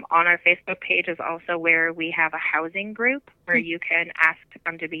on our Facebook page is also where we have a housing group where you can ask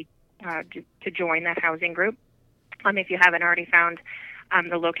them to join that housing group if you haven't already found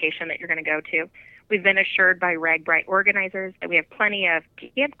the location that you're going to go to. We've been assured by RAGBRAI organizers that we have plenty of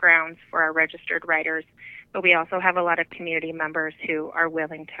campgrounds for our registered riders, but we also have a lot of community members who are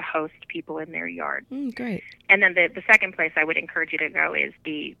willing to host people in their yard. Great. And then the second place I would encourage you to go is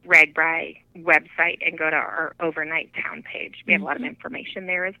the RAGBRAI website and go to our overnight town page. We have a lot of information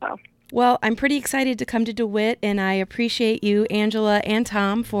there as well. Well, I'm pretty excited to come to DeWitt, and I appreciate you, Angela and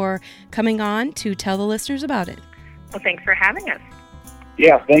Tom, for coming on to tell the listeners about it. Well, thanks for having us.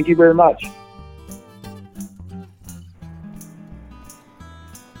 Yeah, thank you very much.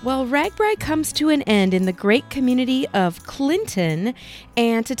 Well, RAGBRAI comes to an end in the great community of Clinton,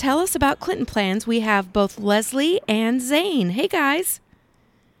 and to tell us about Clinton plans, we have both Leslie and Zane. Hey, guys.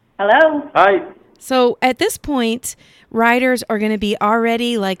 Hello. Hi. So at this point, riders are going to be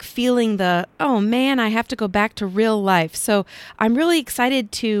already feeling oh man, I have to go back to real life. So I'm really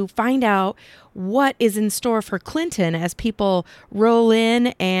excited to find out what is in store for Clinton as people roll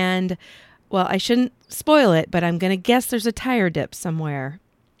in, and, well, I shouldn't spoil it, but I'm going to guess there's a tire dip somewhere.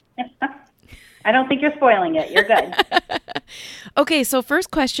 I don't think you're spoiling it. You're good. Okay, so first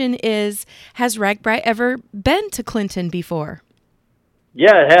question is, has RAGBRAI ever been to Clinton before?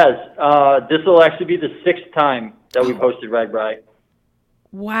 Yeah, it has. This will actually be the 6th time that we've hosted RAGBRAI.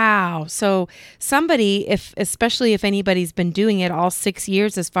 Wow. So somebody, especially if anybody's been doing it all 6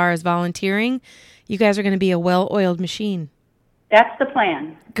 years as far as volunteering, you guys are going to be a well-oiled machine. That's the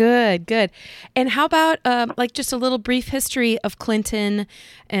plan. Good. And how about just a little brief history of Clinton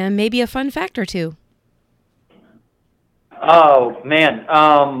and maybe a fun fact or two? Oh, man.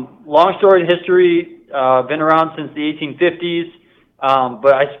 Long story history, been around since the 1850s.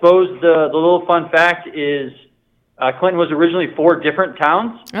 But I suppose the little fun fact is Clinton was originally 4 different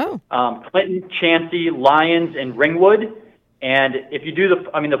towns. Oh. Clinton, Chansey, Lyons, and Ringwood. And if you do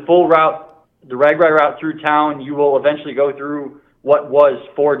the full route, the RAGBRAI route through town, you will eventually go through what was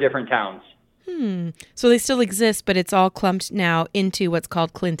 4 different towns. So they still exist, but it's all clumped now into what's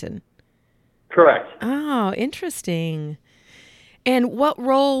called Clinton. Correct. Oh, interesting. And what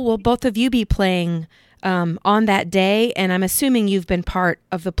role will both of you be playing on that day, and I'm assuming you've been part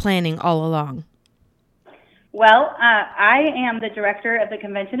of the planning all along. Well, I am the director of the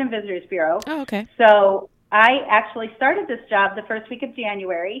Convention and Visitors Bureau. Oh, okay. So I actually started this job the first week of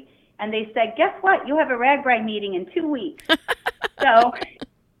January, and they said, guess what? You have a RAGBRAI meeting in 2 weeks. So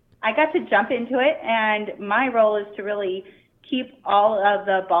I got to jump into it, and my role is to really keep all of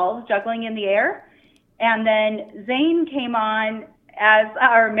the balls juggling in the air. And then Zane came on as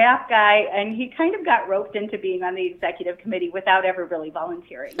our map guy, and he kind of got roped into being on the executive committee without ever really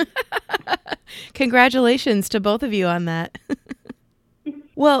volunteering. Congratulations to both of you on that.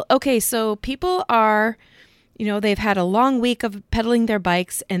 Well, okay, so people are, they've had a long week of pedaling their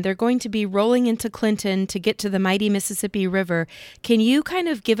bikes, and they're going to be rolling into Clinton to get to the mighty Mississippi River. Can you kind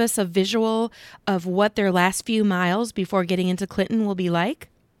of give us a visual of what their last few miles before getting into Clinton will be like?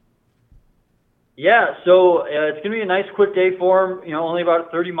 Yeah, so it's going to be a nice quick day for them, only about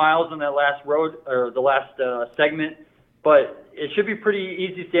 30 miles on that last road, or the last segment, but it should be pretty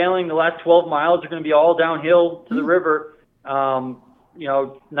easy sailing. The last 12 miles are going to be all downhill to the river,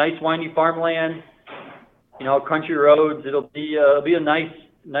 nice windy farmland, country roads. It'll be a nice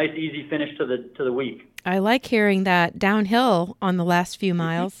easy finish to the week. I like hearing that, downhill on the last few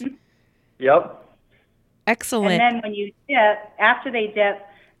miles. Yep. Excellent. And then when you dip, after they dip,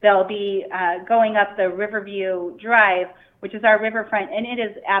 they'll be going up the Riverview Drive, which is our riverfront, and it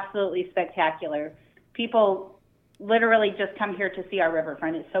is absolutely spectacular. People literally just come here to see our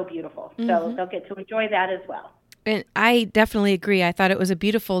riverfront. It's so beautiful. Mm-hmm. So they'll get to enjoy that as well. And I definitely agree. I thought it was a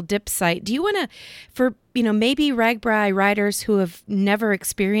beautiful dip site. Do you want to, for maybe RAGBRAI riders who have never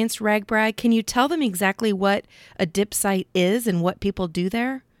experienced RAGBRAI, can you tell them exactly what a dip site is and what people do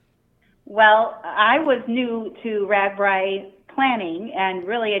there? Well, I was new to RAGBRAI planning, and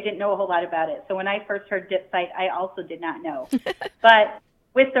really I didn't know a whole lot about it. So when I first heard dip site, I also did not know. But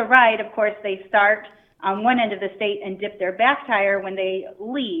with the ride, of course, they start on one end of the state and dip their back tire when they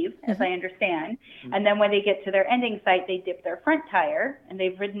leave, as I understand. And then when they get to their ending site, they dip their front tire, and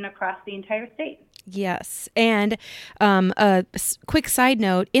they've ridden across the entire state. Yes. And a quick side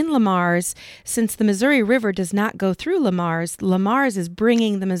note, in Le Mars, since the Missouri River does not go through Le Mars is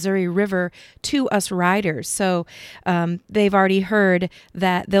bringing the Missouri River to us riders. So they've already heard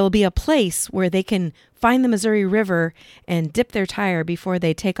that there'll be a place where they can find the Missouri River and dip their tire before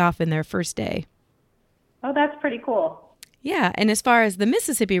they take off in their first day. Oh, that's pretty cool. Yeah, and as far as the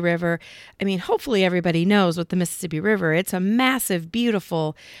Mississippi River, hopefully everybody knows what the Mississippi River. It's a massive,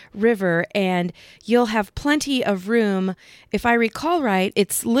 beautiful river, and you'll have plenty of room. If I recall right,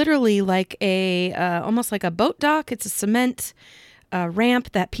 it's literally like almost like a boat dock. It's a cement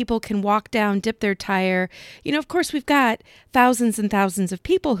ramp that people can walk down, dip their tire. Of course, we've got thousands and thousands of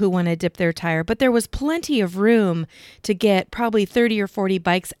people who want to dip their tire, but there was plenty of room to get probably 30 or 40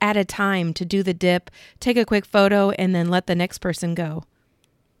 bikes at a time to do the dip, take a quick photo, and then let the next person go.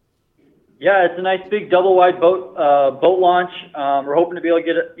 Yeah, it's a nice big double wide boat launch. We're hoping to be able to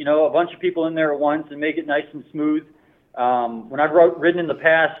get a bunch of people in there at once and make it nice and smooth. When I've ridden in the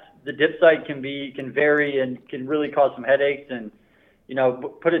past, the dip site can vary and can really cause some headaches and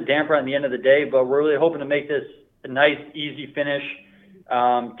put a damper on the end of the day, but we're really hoping to make this a nice, easy finish,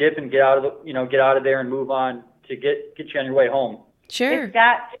 dip and get out of there and move on to get you on your way home. Sure. It's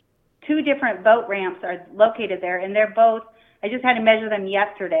got 2 different boat ramps are located there, and they're both, I just had to measure them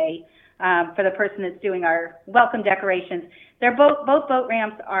yesterday for the person that's doing our welcome decorations. They're both boat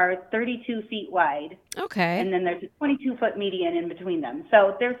ramps are 32 feet wide. Okay. And then there's a 22-foot median in between them.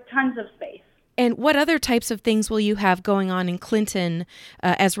 So there's tons of space. And what other types of things will you have going on in Clinton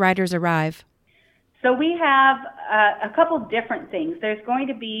as riders arrive? So we have a couple different things. There's going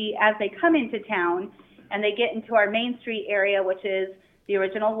to be, as they come into town and they get into our Main Street area, which is the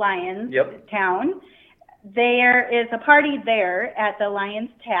original Lions town, there is a party there at the Lions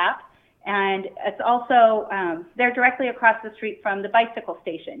Tap. And it's also, they're directly across the street from the bicycle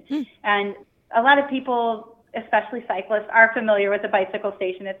station. And a lot of people, especially cyclists, are familiar with the bicycle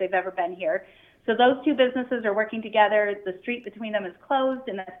station if they've ever been here. So those 2 businesses are working together. The street between them is closed,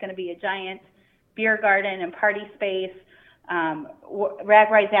 and that's going to be a giant beer garden and party space.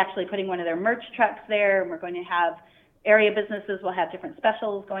 RAGBRAI is actually putting one of their merch trucks there, and we're going to have area businesses will have different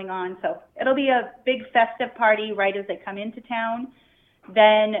specials going on. So it'll be a big festive party right as they come into town.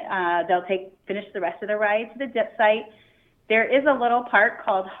 Then they'll finish the rest of the ride to the dip site. There is a little park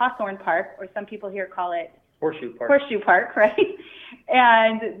called Hawthorne Park, or some people here call it Horseshoe Park, right?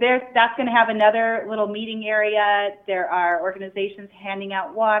 And that's going to have another little meeting area. There are organizations handing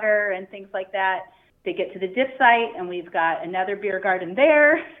out water and things like that. They get to the dip site, and we've got another beer garden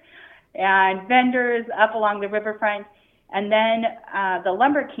there and vendors up along the riverfront. And then the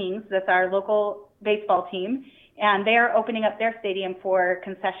Lumber Kings, that's our local baseball team, and they're opening up their stadium for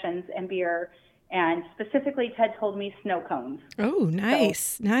concessions and beer, and specifically Ted told me snow cones. Oh,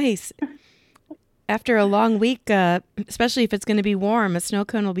 nice, nice. After a long week, especially if it's going to be warm, a snow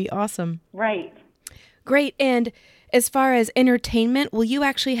cone will be awesome. Right. Great. And as far as entertainment, will you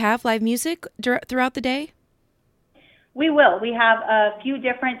actually have live music throughout the day? We will. We have a few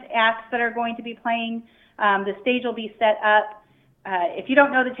different acts that are going to be playing. The stage will be set up. If you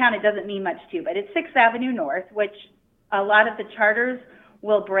don't know the town, it doesn't mean much to you, but it's 6th Avenue North, which a lot of the charters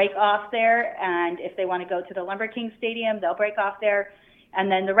will break off there, and if they want to go to the Lumber King Stadium, they'll break off there,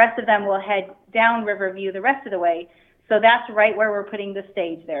 and then the rest of them will head down Riverview the rest of the way. So that's right where we're putting the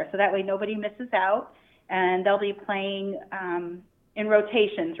stage there, so that way nobody misses out, and they'll be playing in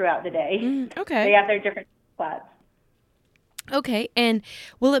rotation throughout the day. Okay. They have their different spots. Okay, and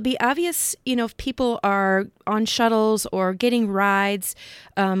will it be obvious, if people are on shuttles or getting rides,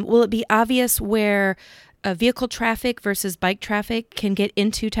 will it be obvious where vehicle traffic versus bike traffic can get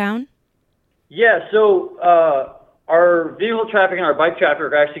into town? Yeah, so our vehicle traffic and our bike traffic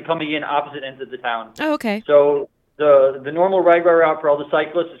are actually coming in opposite ends of the town. Oh, okay. So the normal RAGBRAI route for all the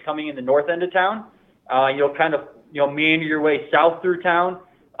cyclists is coming in the north end of town. You'll kind of meander your way south through town,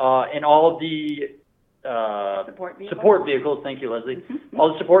 and all of the support vehicles. Thank you, Leslie. Mm-hmm.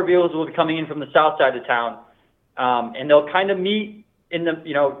 All the support vehicles will be coming in from the south side of town, and they'll kind of meet in the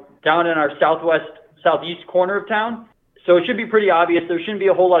down in our southeast corner of town. So it should be pretty obvious. There shouldn't be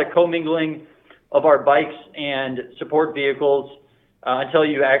a whole lot of commingling of our bikes and support vehicles until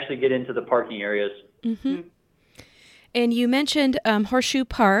you actually get into the parking areas. Mm-hmm. And you mentioned Horseshoe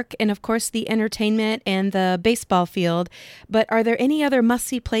Park and, of course, the entertainment and the baseball field. But are there any other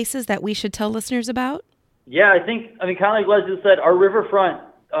must-see places that we should tell listeners about? Yeah, I mean, kind of like Leslie said, our riverfront,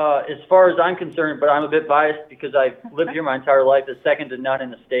 as far as I'm concerned, but I'm a bit biased because I've lived here my entire life, is second to none in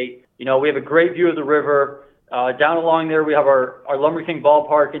the state. We have a great view of the river. Down along there, we have our Lumber King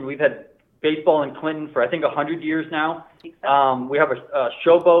ballpark, and we've had baseball in Clinton for, I think, 100 years now. We have a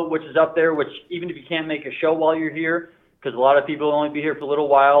showboat, which is up there, which even if you can't make a show while you're here, because a lot of people will only be here for a little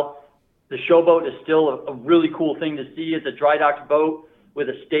while, the showboat is still a really cool thing to see. It's a dry docked boat with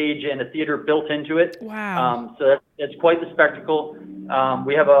a stage and a theater built into it. Wow. So that's quite the spectacle.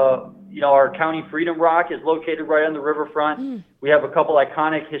 We have our County Freedom Rock is located right on the riverfront. We have a couple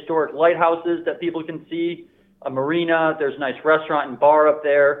iconic historic lighthouses that people can see, a marina. There's a nice restaurant and bar up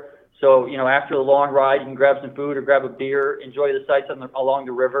there. So, after the long ride, you can grab some food or grab a beer, enjoy the sights along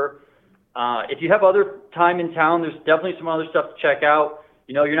the river. If you have other time in town, there's definitely some other stuff to check out.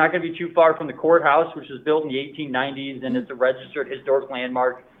 You're not going to be too far from the courthouse, which was built in the 1890s, and it's a registered historic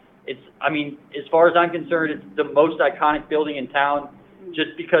landmark. As far as I'm concerned, it's the most iconic building in town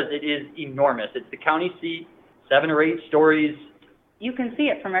just because it is enormous. It's the county seat, 7 or 8 stories. You can see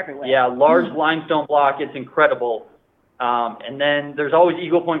it from everywhere. Yeah, large limestone block. It's incredible. And then there's always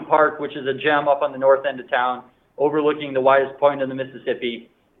Eagle Point Park, which is a gem up on the north end of town, overlooking the widest point of the Mississippi,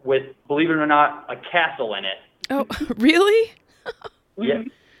 with, believe it or not, a castle in it. Oh, really?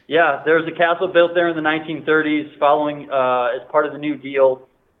 Yeah. There's a castle built there in the 1930s, following as part of the New Deal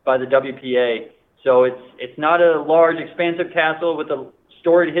by the WPA. So it's not a large, expansive castle with a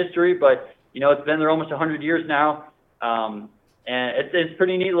storied history, but it's been there almost 100 years now, and it's a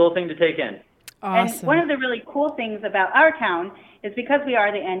pretty neat little thing to take in. Awesome. And one of the really cool things about our town is because we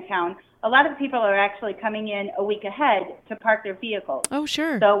are the end town, a lot of people are actually coming in a week ahead to park their vehicles. Oh,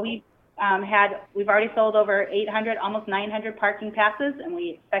 sure. So we've already sold over 800, almost 900 parking passes, and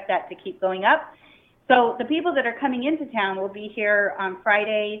we expect that to keep going up. So the people that are coming into town will be here on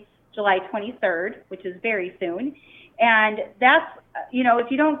Friday, July 23rd, which is very soon. And that's,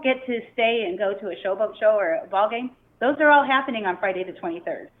 if you don't get to stay and go to a showboat show or a ball game, those are all happening on Friday the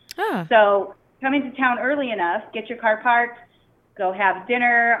 23rd. Ah. So come into town early enough, get your car parked, go have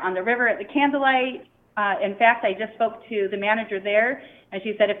dinner on the river at the candlelight. In fact, I just spoke to the manager there, and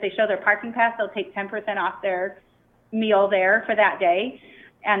she said if they show their parking pass, they'll take 10% off their meal there for that day.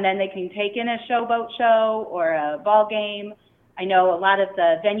 And then they can take in a showboat show or a ball game. I know a lot of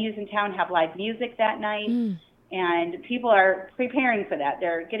the venues in town have live music that night, and people are preparing for that.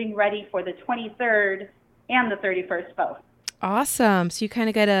 They're getting ready for the 23rd and the 31st both. Awesome. So you kind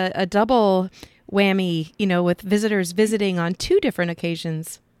of get a double whammy, with visitors visiting on 2 different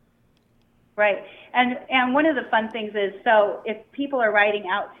occasions. Right. And one of the fun things is, so if people are riding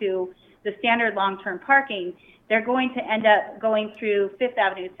out to the standard long-term parking, they're going to end up going through 5th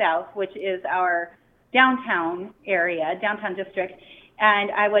Avenue South, which is our downtown area, downtown district.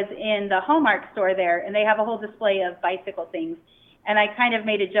 And I was in the Hallmark store there, and they have a whole display of bicycle things. And I kind of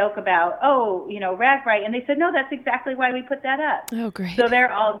made a joke about, RAGBRAI. And they said, no, that's exactly why we put that up. Oh, great. So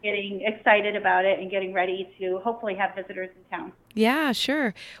they're all getting excited about it and getting ready to hopefully have visitors in town. Yeah,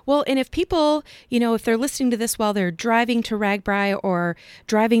 sure. Well, and if people, if they're listening to this while they're driving to RAGBRAI or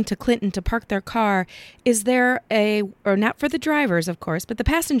driving to Clinton to park their car, is there or not for the drivers, of course, but the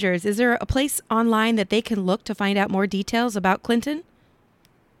passengers, is there a place online that they can look to find out more details about Clinton?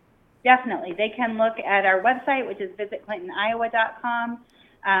 Definitely. They can look at our website, which is visitclintoniowa.com.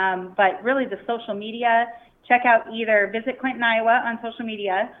 But really the social media, check out either Visit Clinton, Iowa on social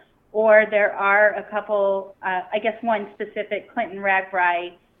media, or there are a couple, one specific Clinton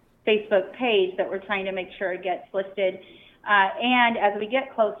RAGBRAI Facebook page that we're trying to make sure gets listed. And as we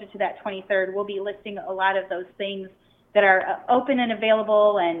get closer to that 23rd, we'll be listing a lot of those things that are open and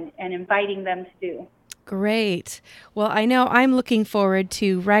available and inviting them to do. Great. Well, I know I'm looking forward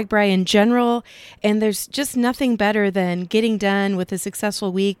to RAGBRAI in general, and there's just nothing better than getting done with a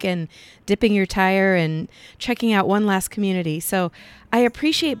successful week and dipping your tire and checking out one last community. So I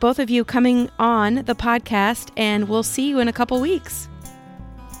appreciate both of you coming on the podcast, and we'll see you in a couple weeks.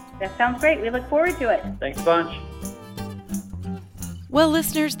 That sounds great. We look forward to it. Thanks a bunch. Well,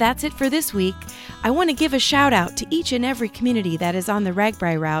 listeners, that's it for this week. I want to give a shout out to each and every community that is on the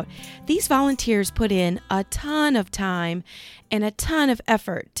RAGBRAI route. These volunteers put in a ton of time and a ton of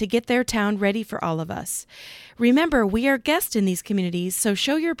effort to get their town ready for all of us. Remember, we are guests in these communities, so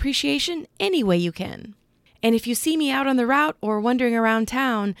show your appreciation any way you can. And if you see me out on the route or wandering around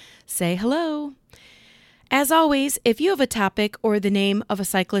town, say hello. As always, if you have a topic or the name of a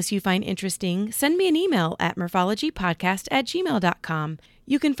cyclist you find interesting, send me an email at murphologypodcast@gmail.com.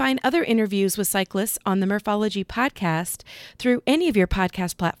 You can find other interviews with cyclists on the Murphology Podcast through any of your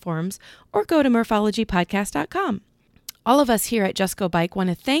podcast platforms or go to murphologypodcast.com. All of us here at Just Go Bike want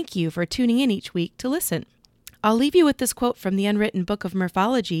to thank you for tuning in each week to listen. I'll leave you with this quote from the Unwritten Book of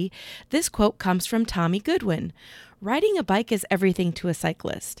Murphology. This quote comes from Tommy Goodwin. Riding a bike is everything to a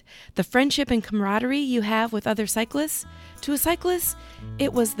cyclist. The friendship and camaraderie you have with other cyclists, to a cyclist,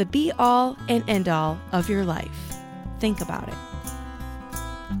 it was the be-all and end-all of your life. Think about it.